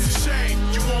that. It's a shame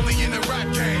you only in the rap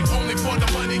game, only for the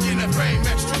money and the fame.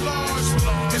 Extra large.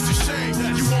 It's a shame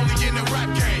you only in the rap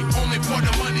game, only for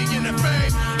the money and the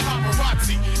fame.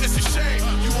 Paparazzi. It's a shame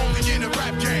you only in the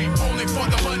rap game, only for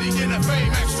the money and the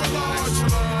fame. Extra large.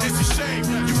 It's a shame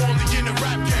you only in the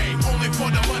rap game, only for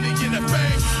the money and the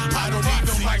fame. I don't need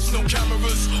no lights, no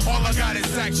cameras, all I got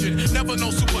is action. Never no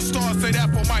superstar say that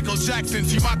for Michael Jackson.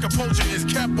 See, my composure is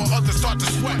kept or others start to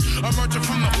sweat. Emerging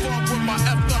from the fog with my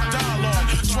effed up dialogue.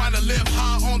 Trying to live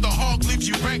high on the hog leaves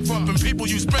you bankrupt, and people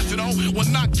you spent it on will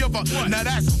not give up. Now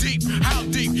that's deep. How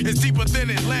deep? It's deeper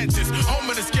than Atlantis. Home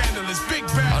of the scandalous, big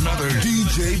bad. Another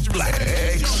DJ Black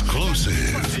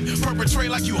exclusive. Perpetrate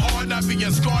like you hard, not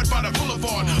being scarred by the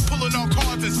boulevard. Pulling on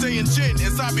cards and saying gin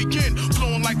as I begin.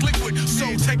 Flowing like liquid, so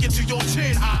take it to your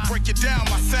chin. I break it down,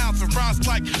 my sound surrounds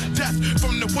like death.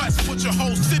 From the west, put your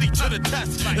whole city to the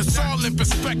test. It's all in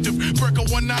perspective. Break a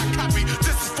 1-9 copy.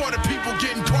 This is for the people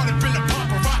getting caught up in the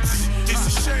paparazzi. It's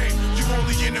a shame you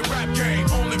only in the rap game,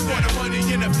 only for the money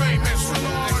and the fame. Extra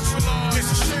large.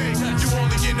 It's a shame you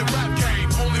only in the rap game,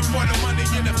 only for the money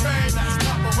and the fame.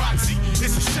 Paparazzi.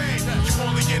 It's a shame you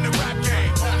only in the rap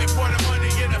game, only for the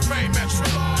money and the fame. Extra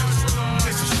large.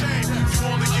 It's a shame you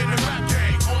only in the rap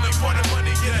game, only for the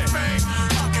money and the fame.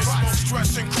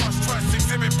 Stress and cross dress,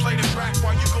 exhibit play the back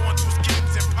while you going through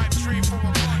schemes and pipe dream for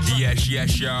a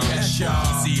Yes, y'all. Yes,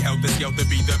 y'all. See Helter Skelter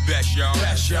be the best, y'all.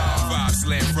 Best, y'all. 5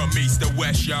 slam from east to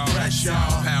west, y'all. Best,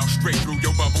 y'all. Pound straight through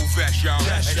your bubble vest, y'all.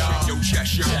 Best, and y'all. shake your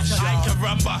chest, y'all. I can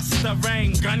rumba, the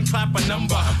rain, gun clap a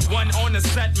number. One on the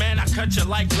set, man, I cut you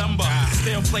like lumber.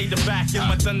 Still play the back in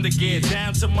my thunder gear,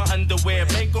 down to my underwear.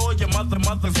 Make all your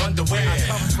mothers wonder where I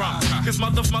come from. Cause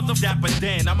mother dapper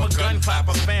Dan, I'm a gun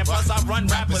clapper fan. Plus I run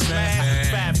rappers, man.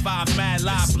 Fat 5, mad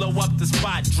live, blow up the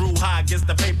spot. Drew High gets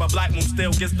the paper, Black Moon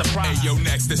still gets the prize. Hey, yo,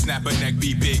 next to snap a neck,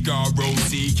 be big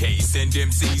R-O-C-K. Send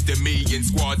MCs to me in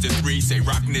squads of 3. Say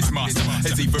rockin' this monster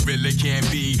as he for really can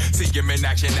be. See him in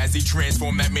action as he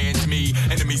transform that man's me.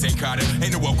 Enemies ain't caught him,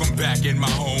 ain't no welcome back in my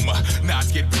home.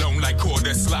 Knots get blown like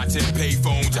quarter slots and pay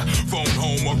phones. Phone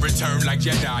home or return like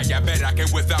Jedi. I bet I can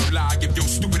without lie give your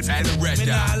stupid ass a red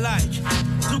I eye. like,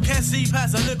 you can't see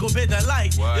past a little bit of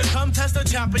light. You come test the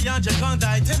champion, you're gonna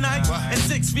die tonight. And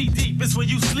 6 feet deep is where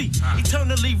you sleep.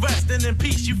 Eternally resting in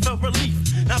peace, you felt relief.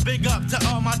 Now big up to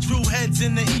all my true heads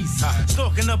in the east.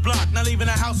 Stalking the block, not leaving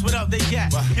the house without they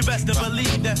gat. You best to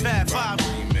believe that Fat 5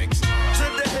 remix.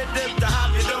 Trip the hip, dip the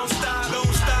hop, you don't stop.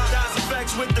 Dice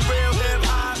effects with the real hip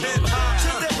hop. Trip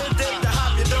the hip, dip the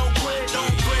hop, you don't quit.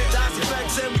 Dice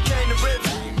effects and we came to rip.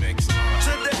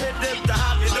 Trip the hip, dip the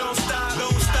hop, you don't stop.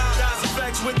 Dice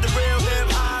effects with the real hip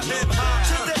hop. Trip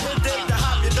the hip, dip the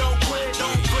hop, you don't quit.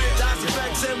 Dice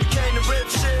effects and we came to rip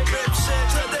shit.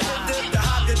 Trip the hip, dip the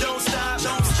hop, you don't stop.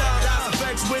 Dice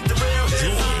effects with the real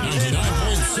hip hop. Joy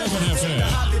 99.7 FM.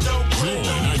 Joy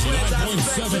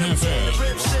 99.7 FM.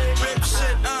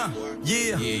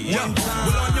 Yeah.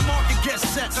 Well, on your market, get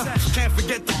set. Can't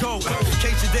forget the goal. In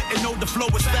case you didn't know, the flow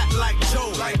is fat like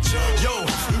Joe. Yo,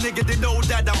 you nigga, they know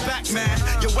that I'm back, man.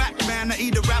 You whack, man. I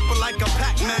eat a rapper like a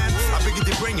Pac-Man. I figured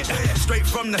you bring it straight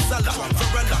from the cellar.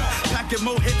 Varela, packing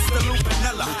more hits than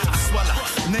Lupinella. I swallow.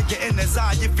 Nigga in his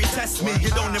eye, if he test me, you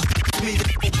don't impress me.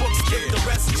 The books get the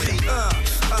recipe.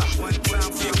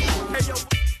 Hey, yo.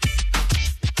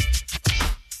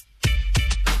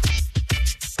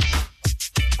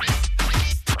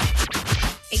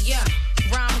 Yeah,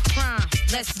 rhyme with crime,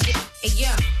 let's get it.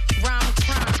 Yeah, rhyme with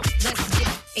crime, let's get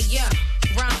it. Yeah,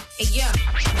 rhyme, yeah,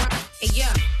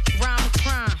 rhyme with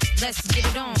crime, let's get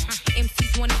it on.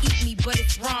 MCs wanna eat me, but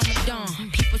it's Ramadan.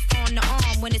 People on the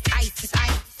arm when it's ice, it's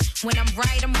ice. When I'm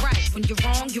right, I'm right. When you're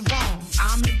wrong, you're wrong.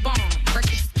 I'm the bomb.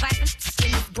 Records is platinum,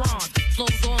 skin is bronze.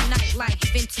 Flows all night like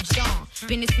vintage dawn.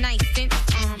 Been this night since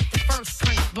the first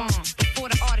Prince bomb. Before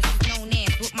the artist is known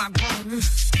as with my grown.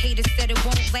 Haters said it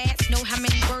won't last. Know how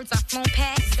many words I've flown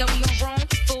past. Belly on Rome,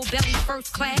 full belly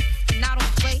first class. And I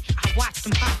don't play, I watch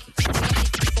them pockets.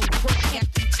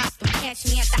 Catch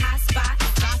me at the high spot.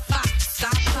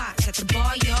 Stop clocks at the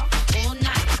bar, y'all, all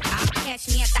night. Catch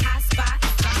me at the high spot.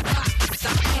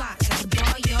 Stop clocks at the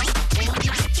bar, y'all, all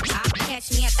night.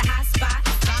 Catch me at the high spot.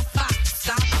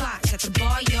 Stop clocks at the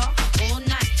bar, y'all, all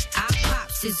night. I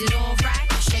pops, is it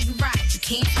alright? Show you right, you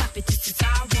can't stop it. This is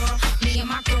our world, me and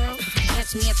my girl.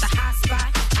 Catch me at the high spot.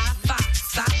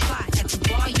 Stop clocks at the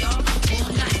bar, y'all, all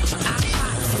night. I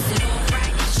pops, is it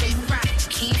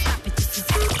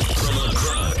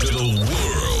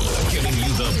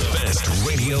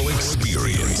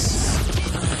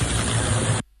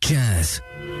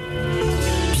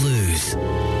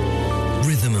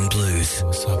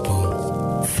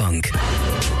funk,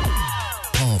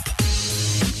 pop,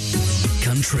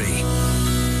 country,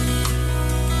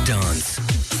 dance,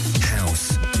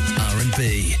 house,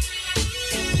 R&B,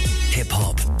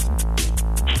 hip-hop,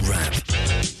 rap,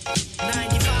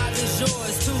 95 is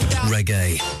yours, 2000.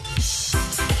 reggae,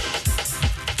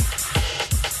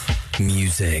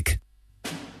 music.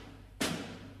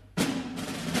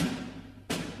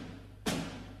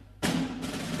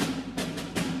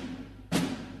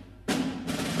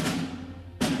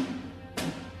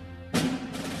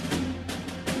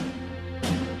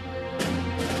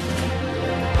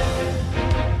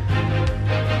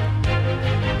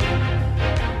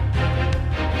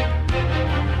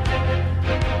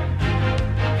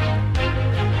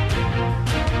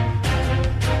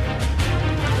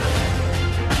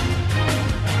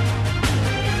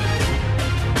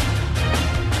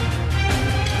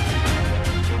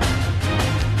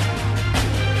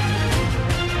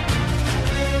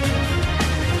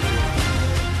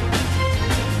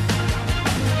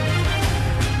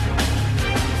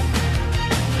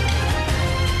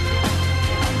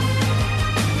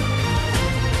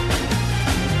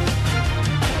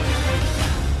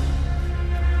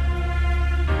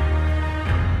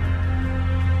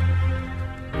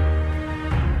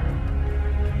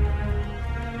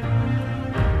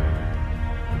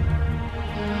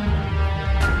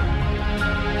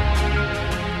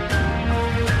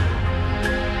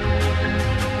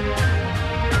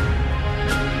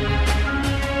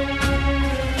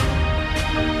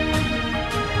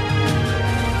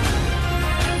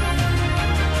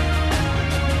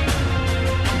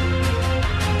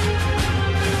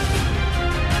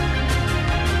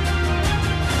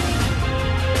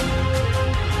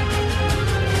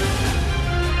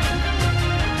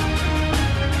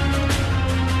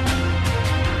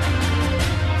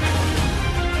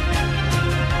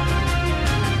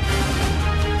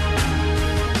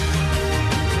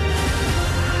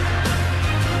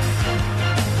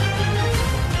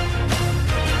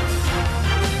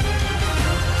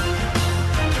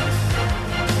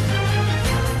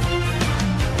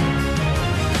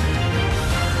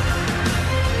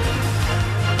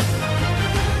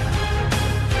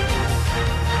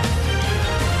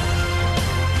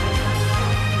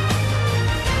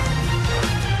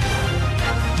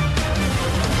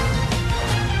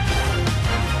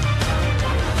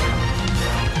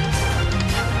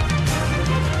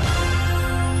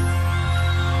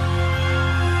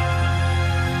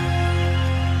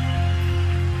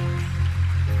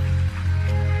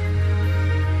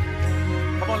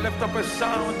 Lift up a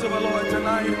sound to the Lord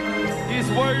tonight. He's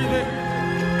worthy.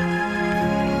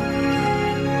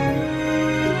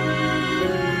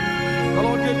 The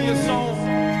Lord gave me a song.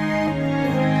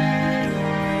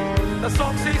 The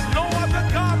song says, no other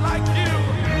God like you.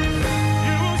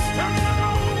 You stand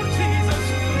alone, Jesus,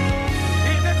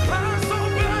 in the clouds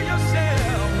over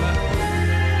yourself.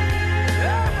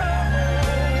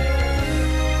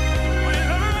 We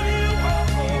love you,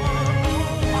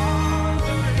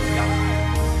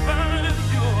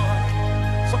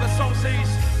 so the song says,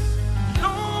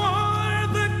 no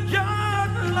other God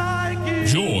like you.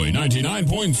 Joy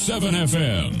 99.7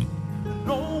 FM.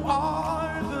 No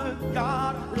other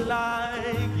God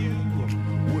like you.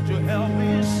 Would you help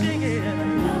me sing it?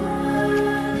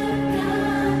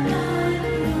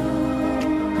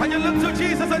 Can you look to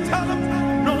Jesus and tell him,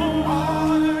 no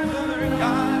other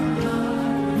God?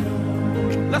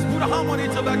 Let's put a harmony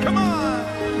to that. Come on.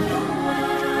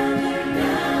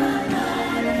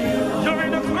 You're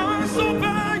in the cross all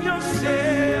by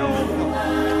yourself.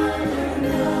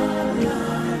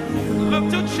 Look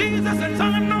to Jesus and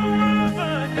tell him, no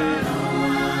other God.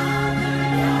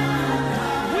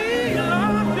 We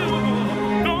love you,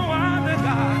 no other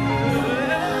God.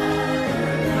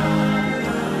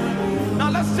 Now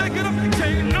let's take it up and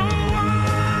take no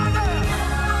other.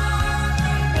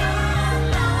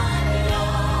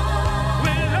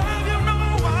 We love you, no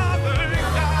other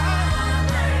God.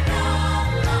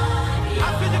 I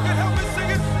think you can help me sing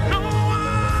it. No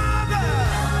other.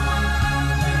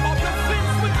 Of the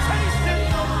things we tasted.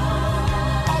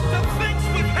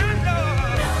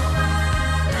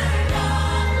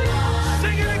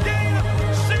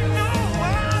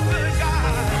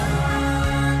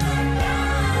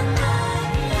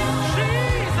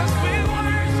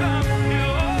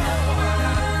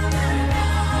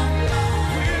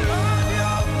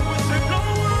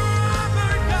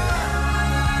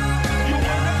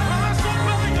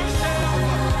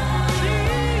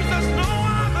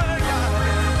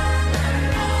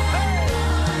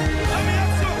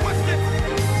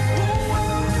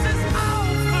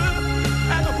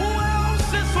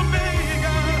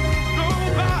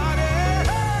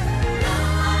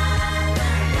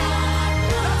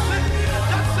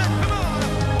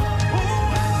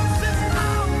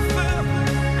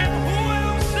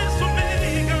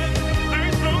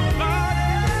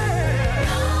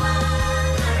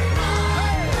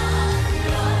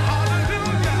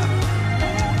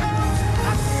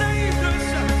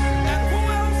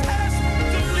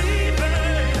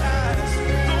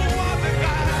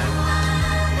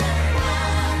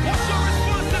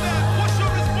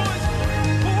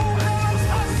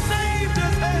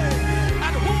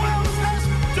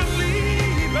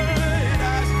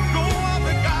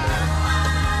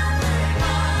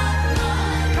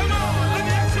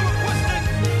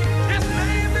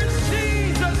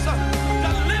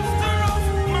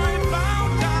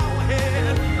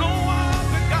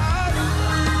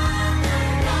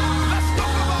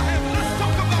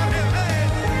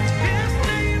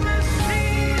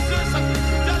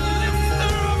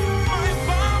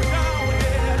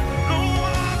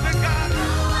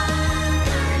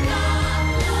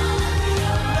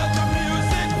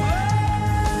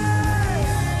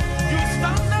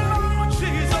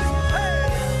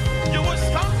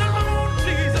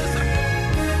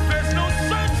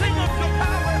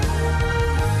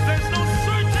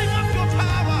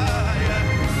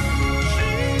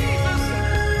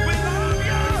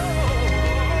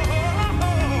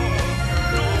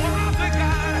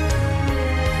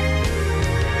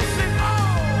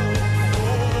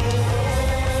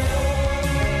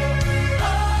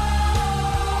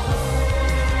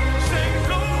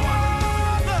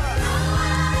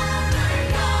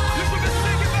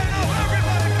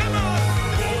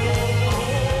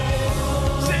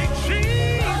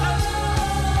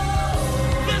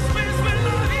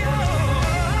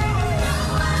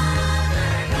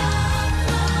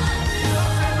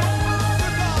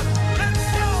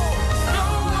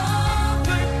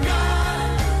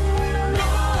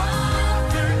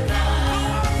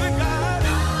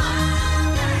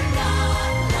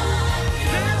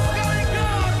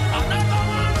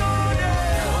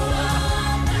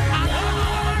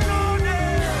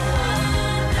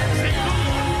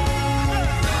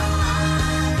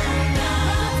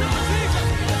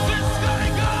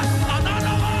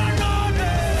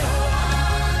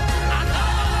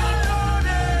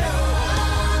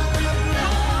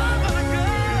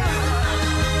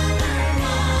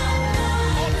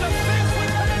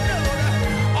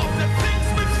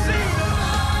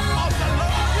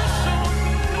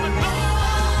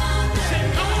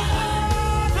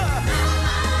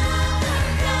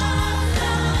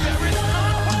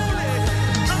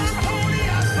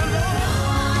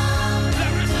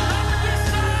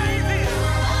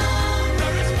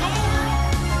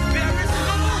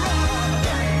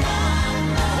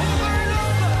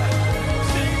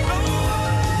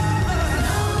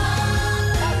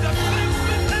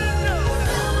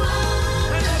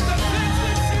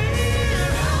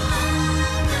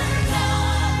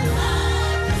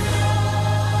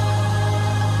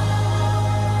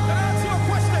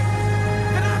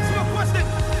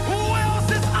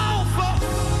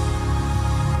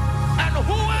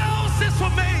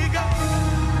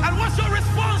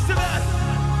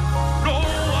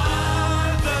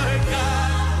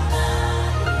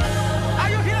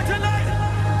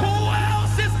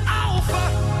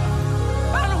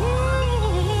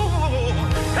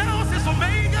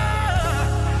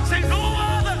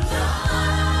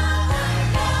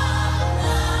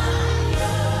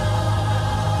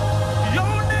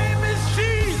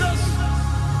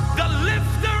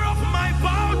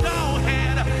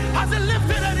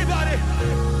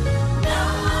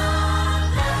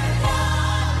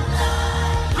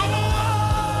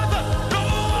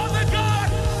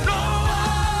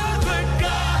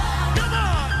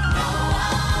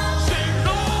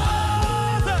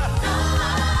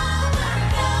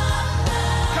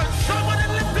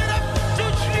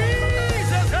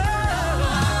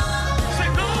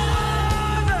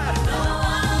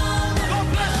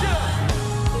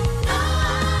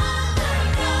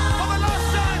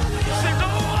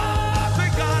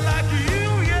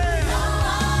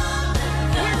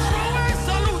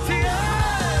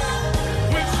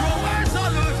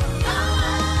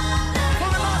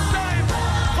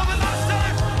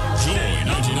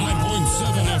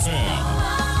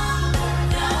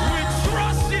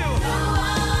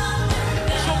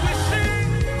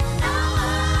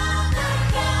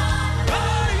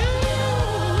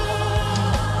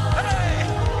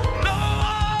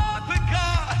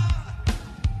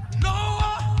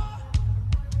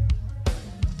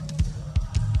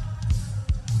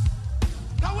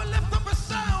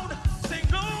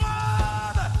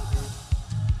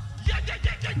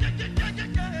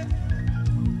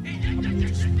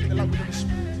 the language of the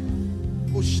Spirit.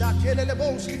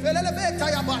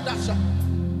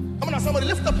 Come on now, somebody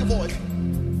lift up your voice.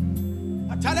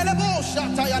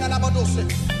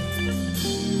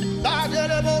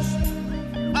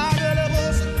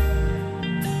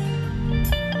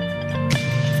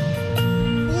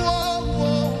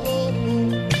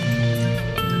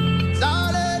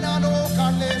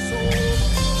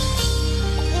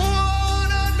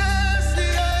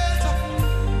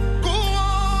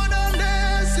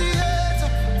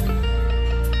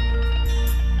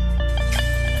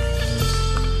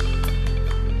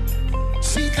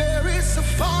 See, there is a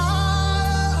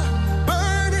fire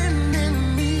burning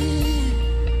in me.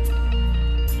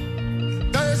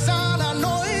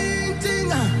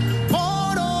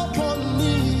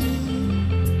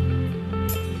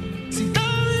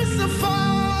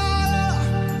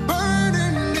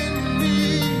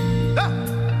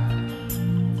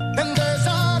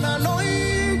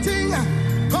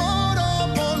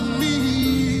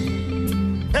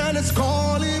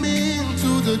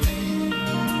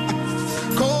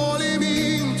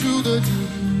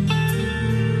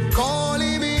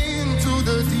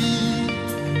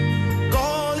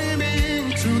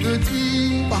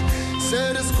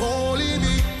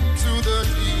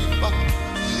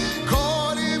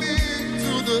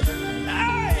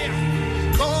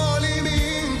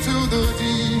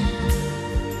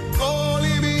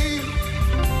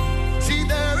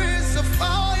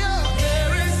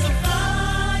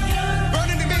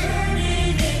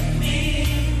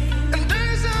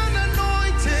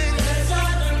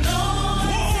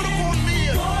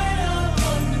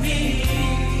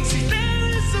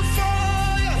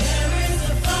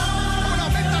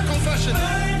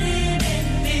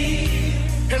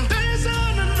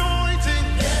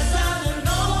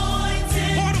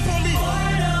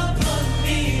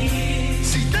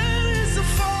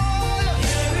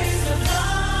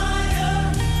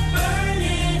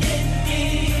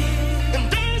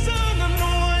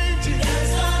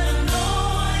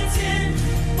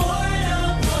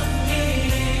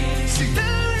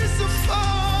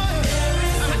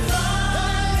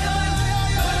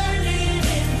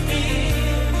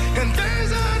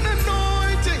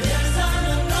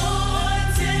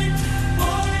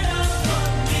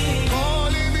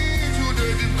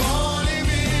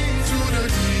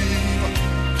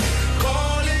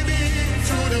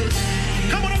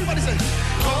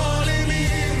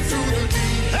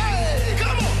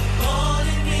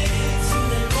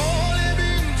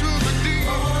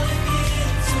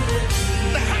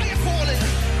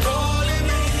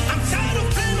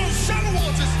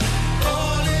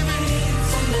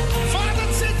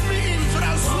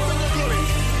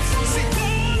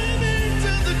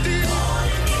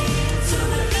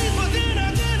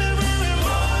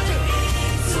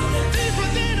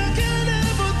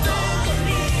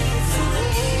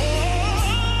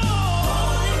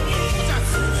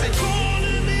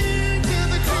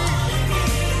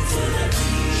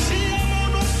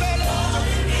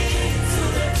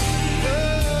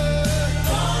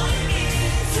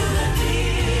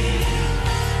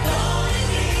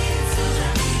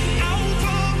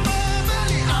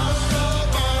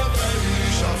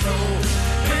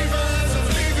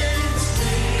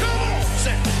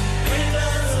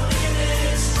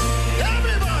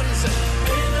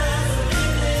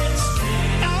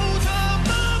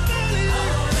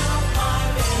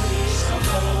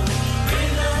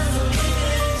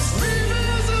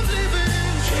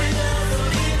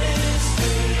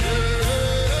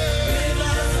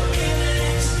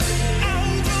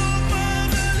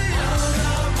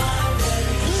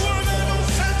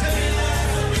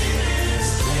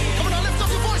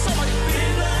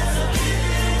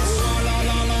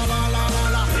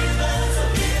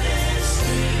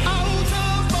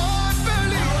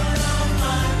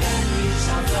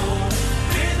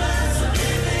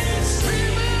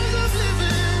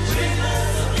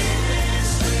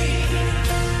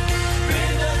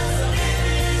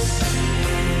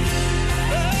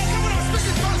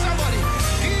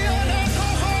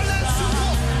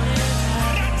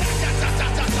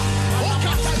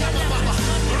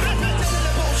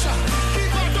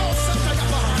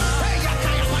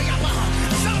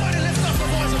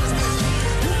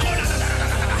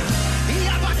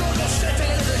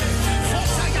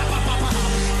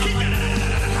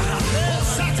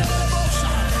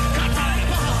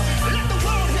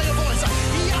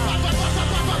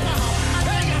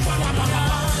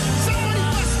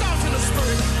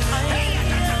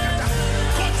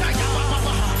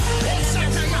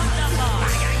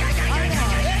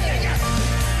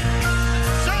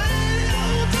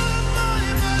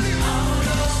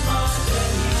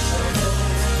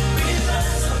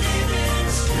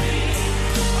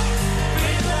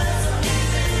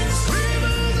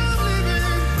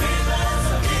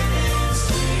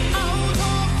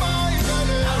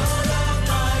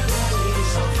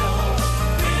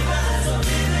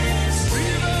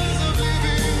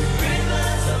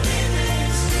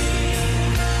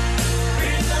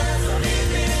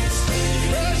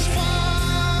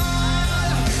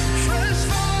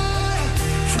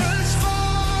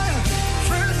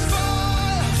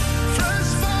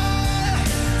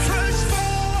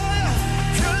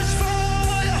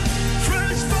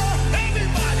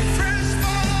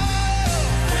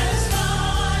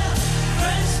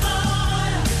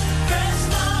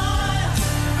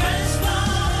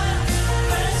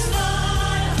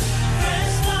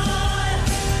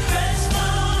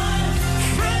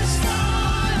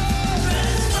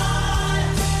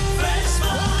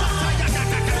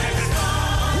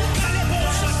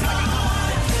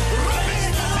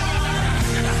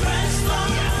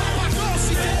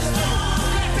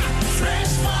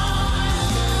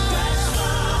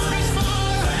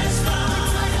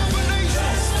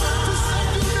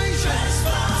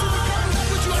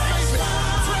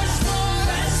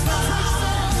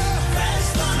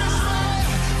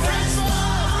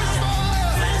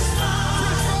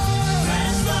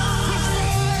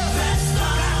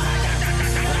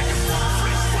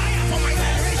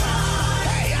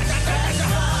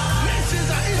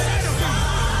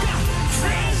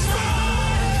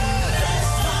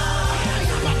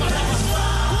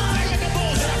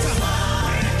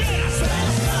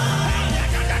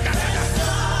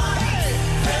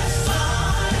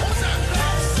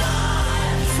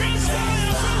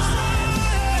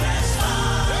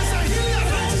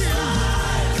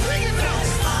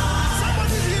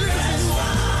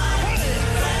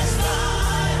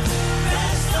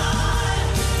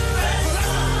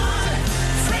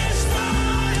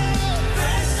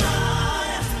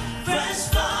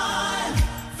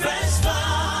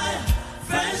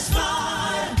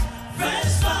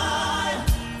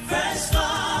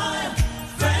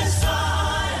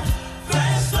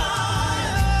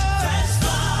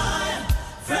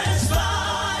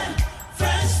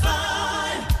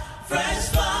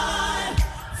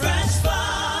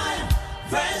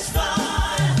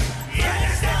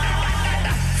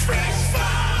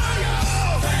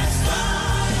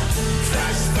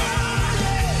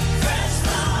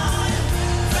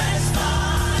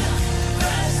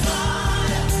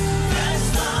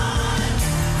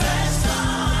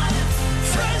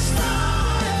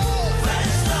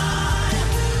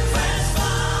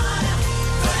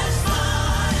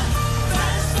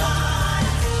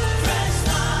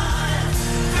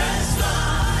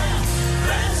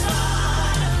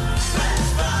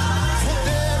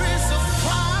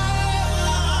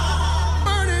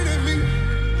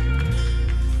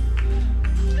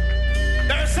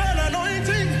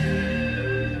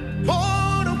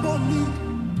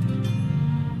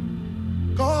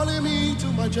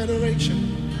 generation.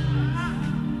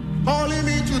 Calling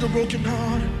me to the broken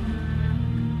heart.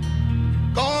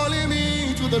 Calling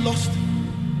me to the lost.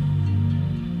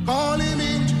 Calling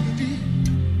me into the deep.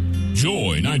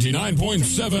 Joy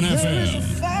 99.7 FM.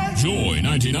 Joy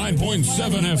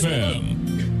 99.7 FM.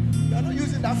 You are not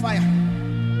using that fire.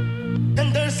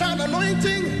 And there's an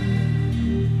anointing.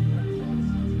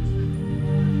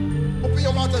 Open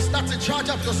your mouth and start to charge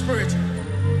up your spirit.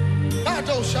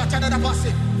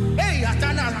 Hey, I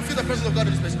feel the presence of God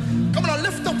in this place. Come on,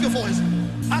 lift up your voice.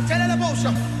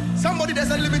 Somebody,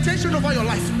 there's a limitation over your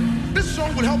life. This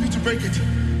song will help you to break it.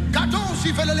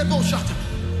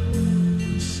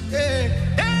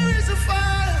 There is a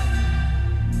fire,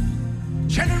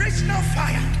 generational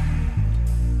fire.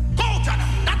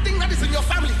 That thing that is in your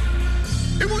family,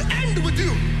 it will end with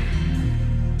you.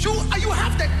 You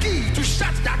have the key to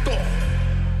shut that door,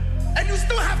 and you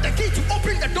still have the key to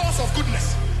open the doors of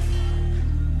goodness.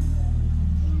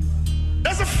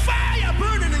 There's a fire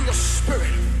burning in your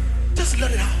spirit. Just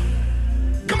let it out.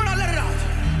 Come on, let it out.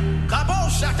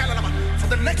 For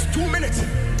the next 2 minutes,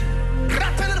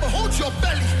 hold your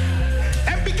belly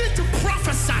and begin to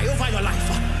prophesy over your life.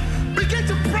 Begin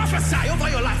to prophesy over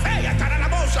your life. Hey,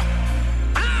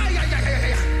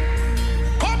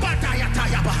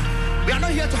 we are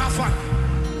not here to have fun.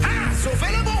 So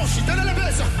hey,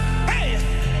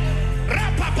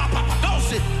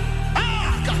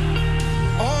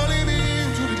 calling me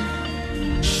into the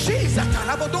deep. She's a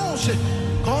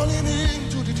calling me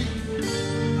into the deep.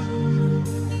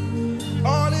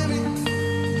 Calling me,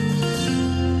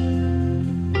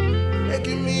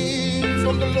 taking me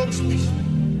from the low space.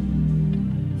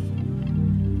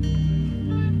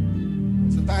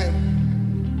 It's a time.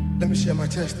 Let me share my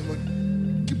testimony.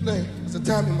 Keep playing. It's a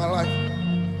time in my life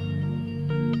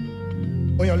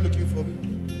when you're looking for me.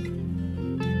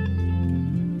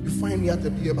 You find me at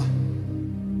the beer bar.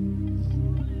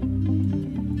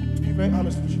 To be very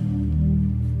honest with you,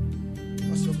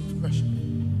 lots of depression,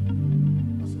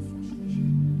 lots of frustration.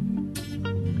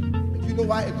 And you know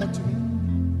why it got to me?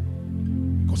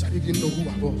 Because I didn't know who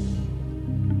I was.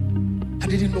 I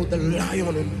didn't know the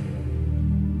lion in me.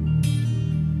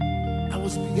 I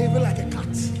was behaving like a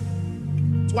cat.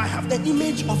 So I have the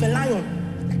image of a lion.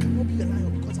 I cannot be a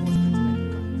lion because I was acting like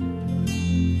a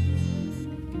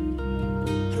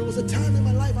cat. There was a time in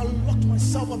my life I locked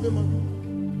myself up in my room.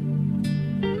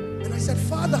 And I said,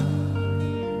 Father,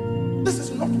 this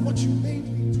is not what you made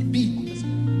me to be on this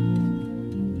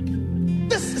earth.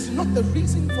 This is not the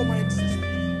reason for my existence.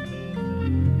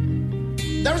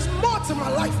 There is more to my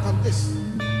life than this.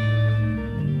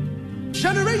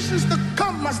 Generations to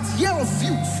come must hear of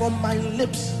you from my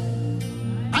lips.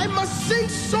 I must sing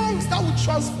songs that will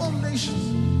transform nations.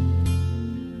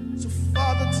 So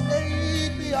Father,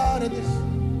 take me out of this.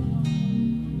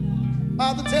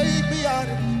 Father, take me out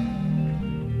of this.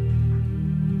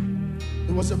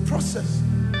 It was a process,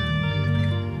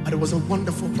 but it was a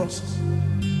wonderful process.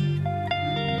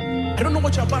 I don't know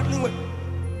what you're battling with. I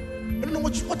don't know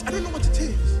what it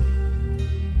is.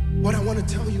 What I want to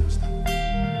tell you is that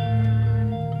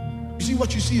you see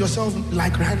what you see yourself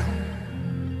like right now.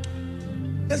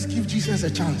 Let's give Jesus a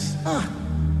chance.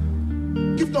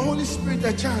 Give the Holy Spirit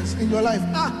a chance in your life.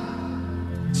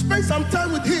 Spend some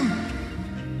time with Him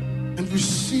and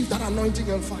receive that anointing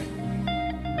and fire.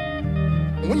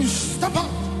 And when you step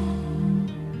out,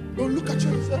 you'll look at you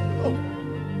and say, oh,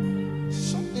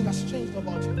 something has changed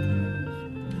about you.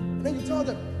 And then you tell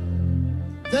them,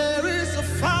 there is a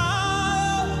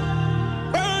fire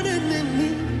burning in me.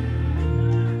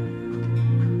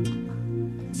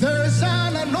 There's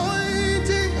an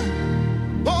anointing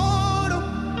poured up,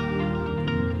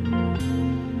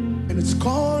 and it's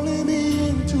calling me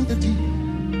into the deep.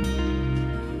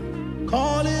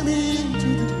 Calling me into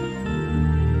the deep.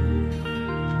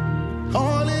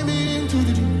 Calling me into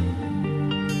the deep.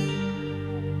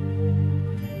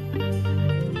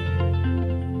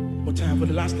 One time, for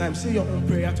the last time, say your own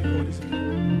prayer to God.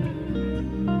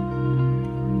 I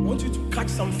want you to catch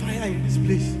some fire in this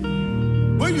place.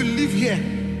 When you leave here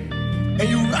and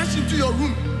you rush into your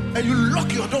room and you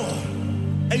lock your door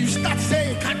and you start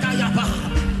saying Katayaba,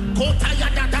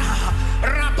 Kotayadada,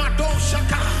 Rabado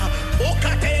Shaka,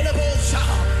 Okatelebosha,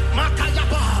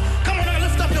 Makayaba. Come on,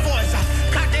 lift up your voice.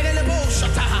 Katelebosha,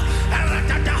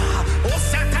 Ratata,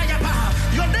 Osatayaba.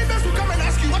 Your neighbors will come and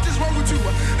ask you what is wrong with you.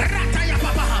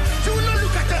 Ratayaba. You will not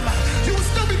look at them. You will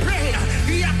still be praying.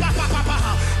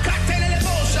 Yapapapa,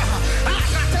 Katelebosha,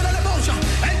 Katelebosha,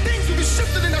 and things will be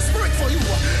shifted in the spirit for you.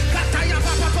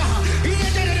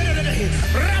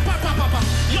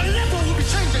 Your level will be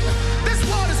changing. This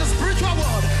world is a spiritual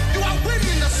world. You are winning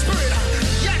in the spirit.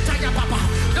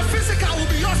 The physical will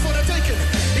be yours.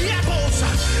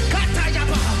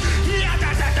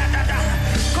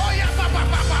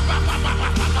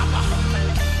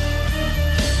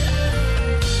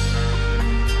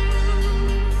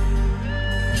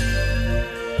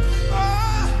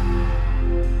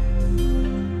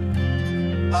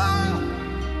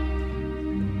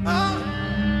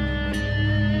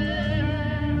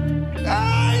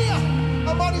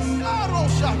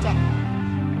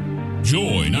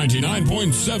 Joy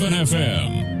 99.7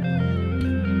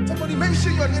 FM. Somebody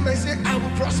mention your name and say, I will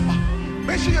prosper.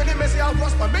 Mention your name and say, I will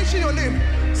prosper. Mention your name.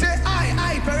 Say,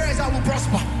 I, Perez, I will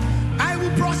prosper. I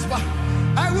will prosper.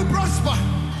 I will prosper.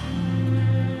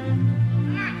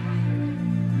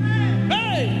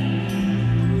 Hey!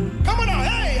 Come on now.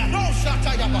 Hey, I know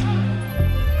Shatayaba.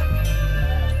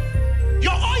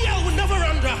 Your oil will never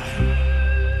run dry.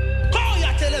 Call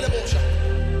your telebosha.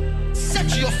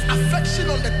 Set your affection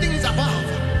on the things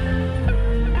above.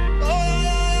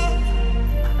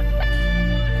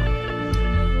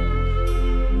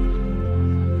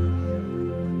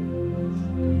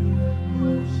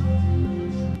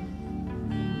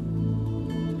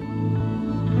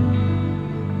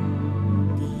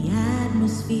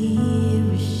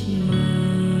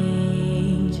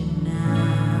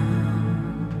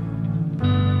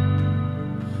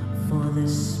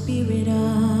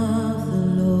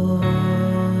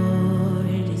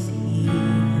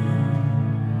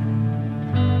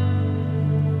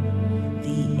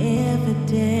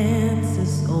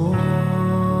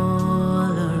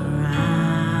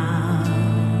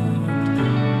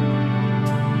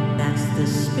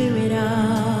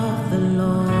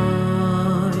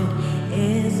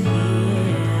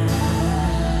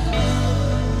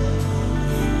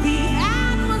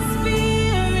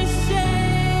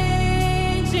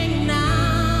 Now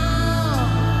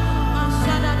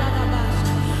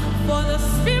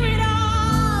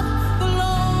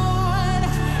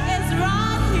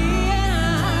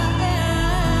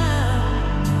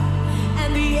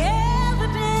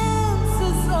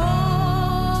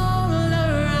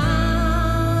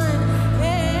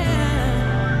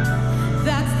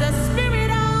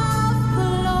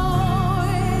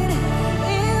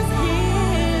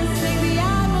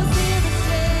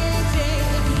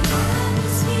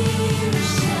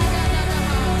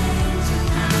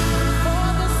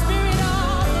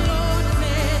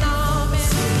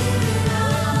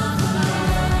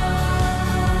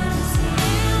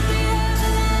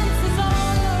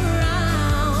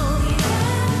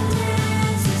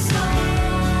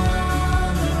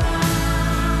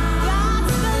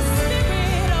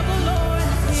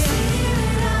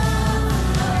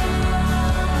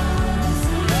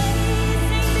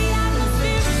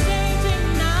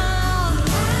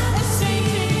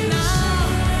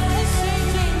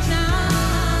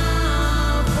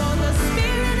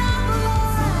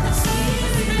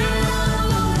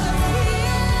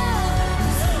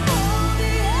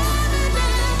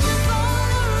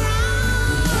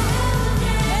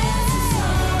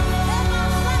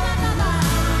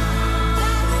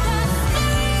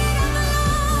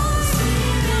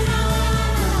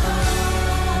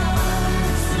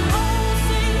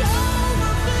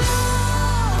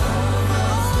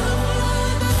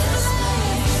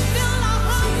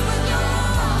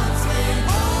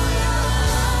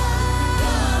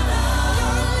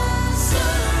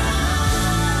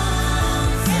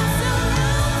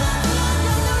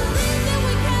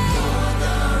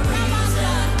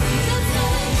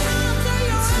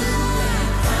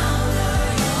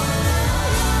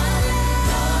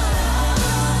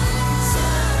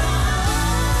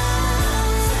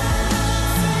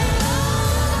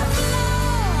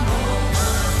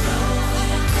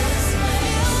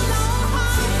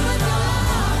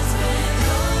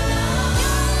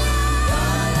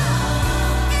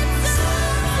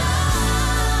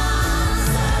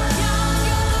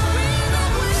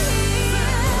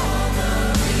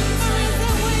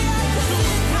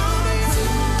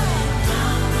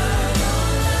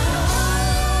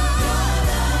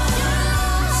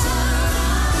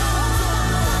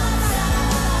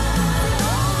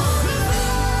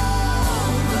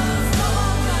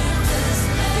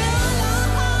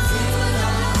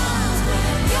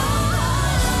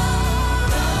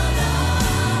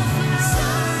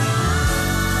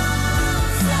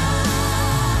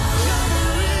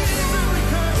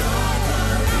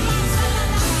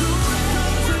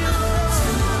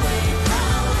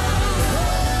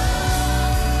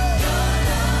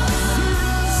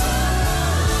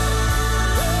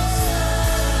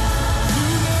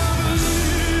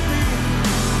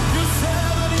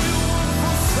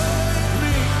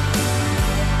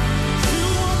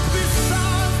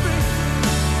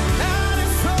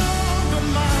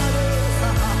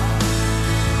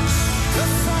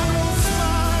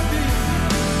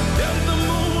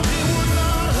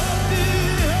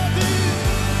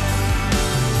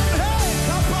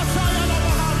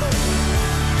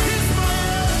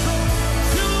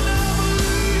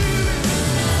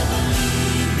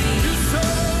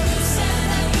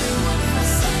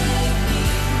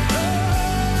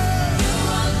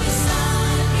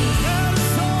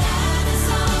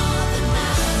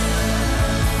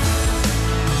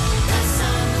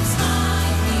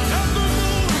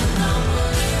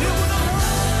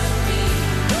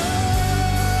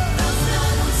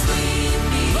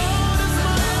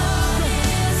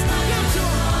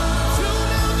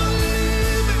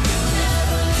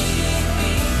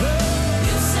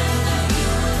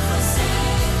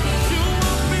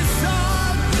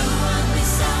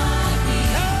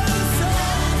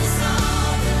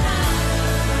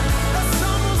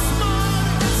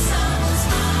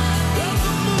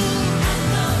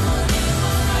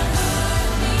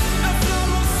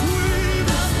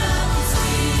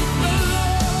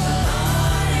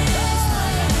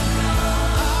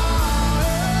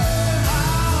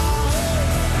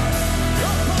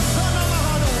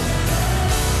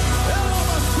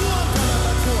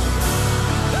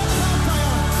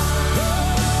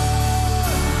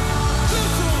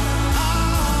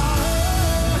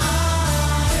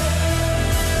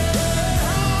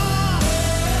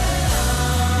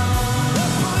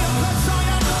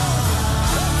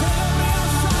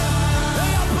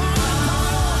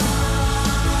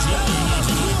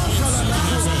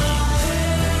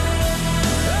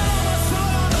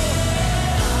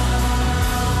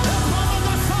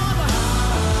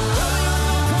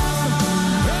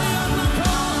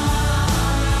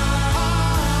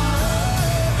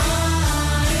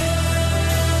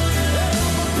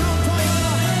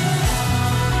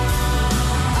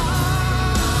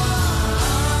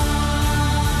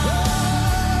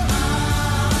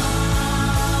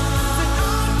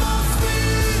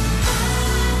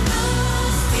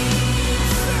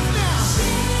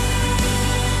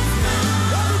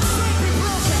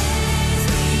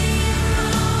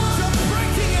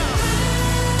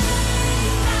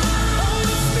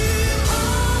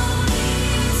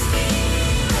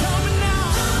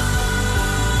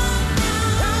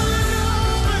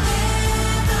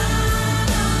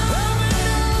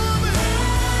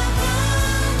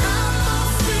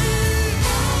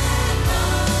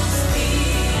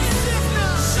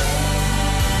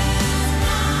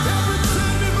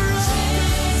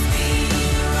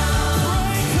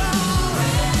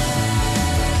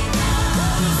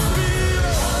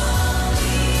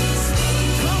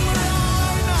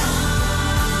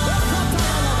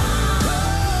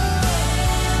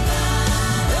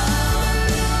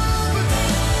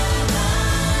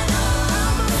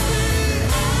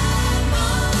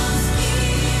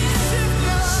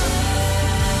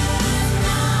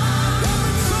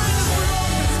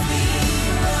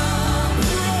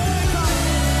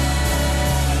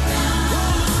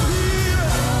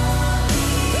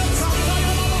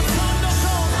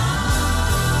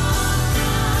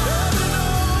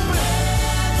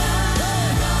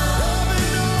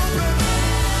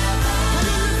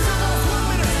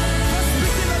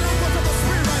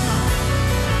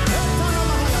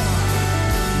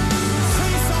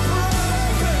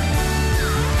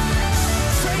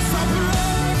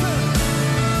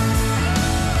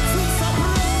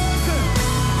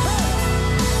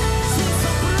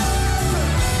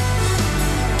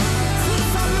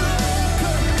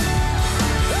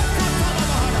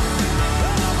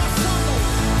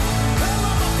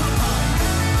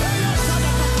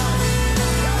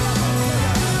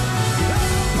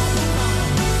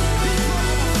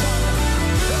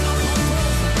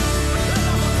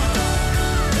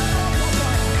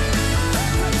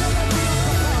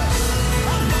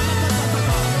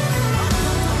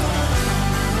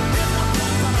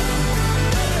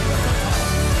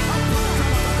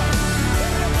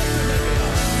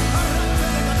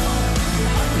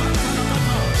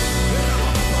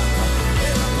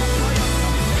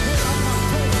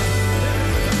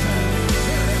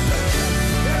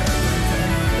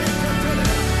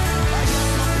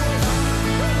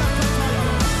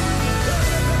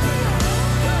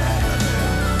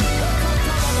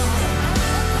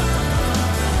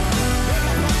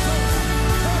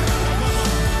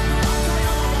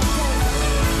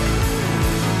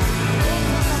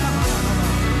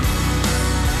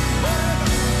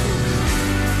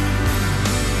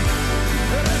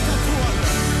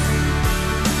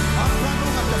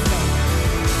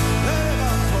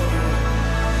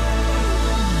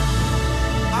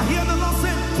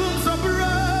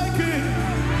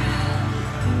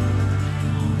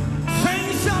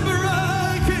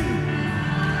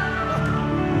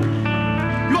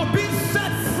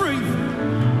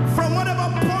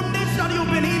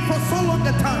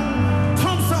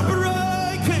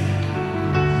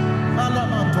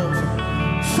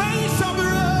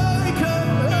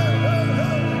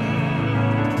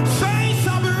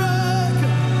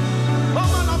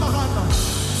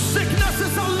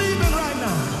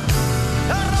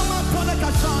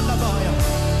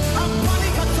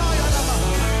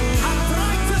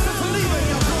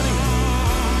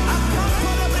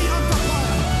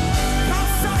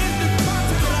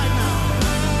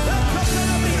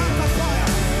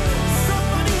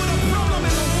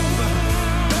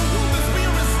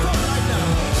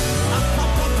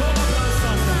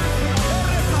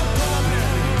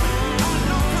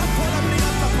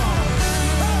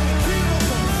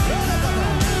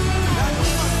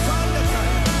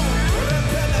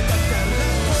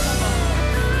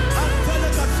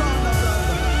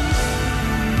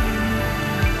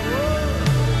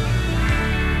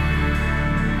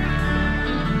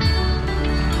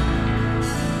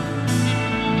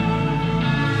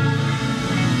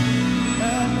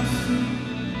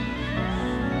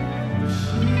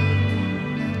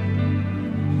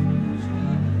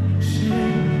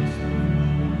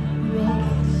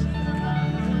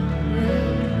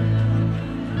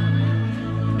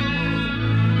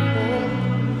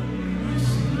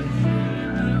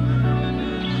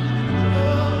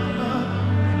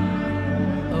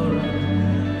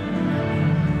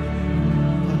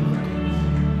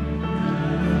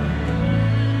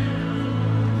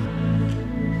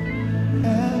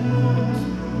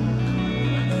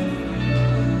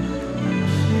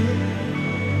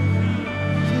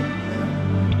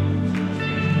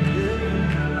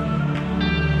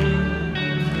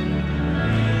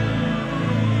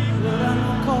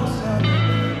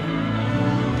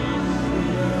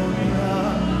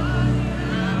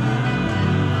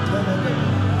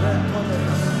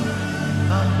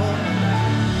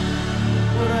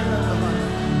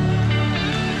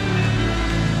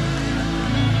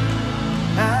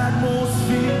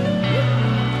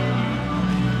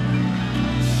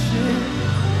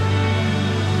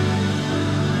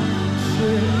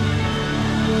say.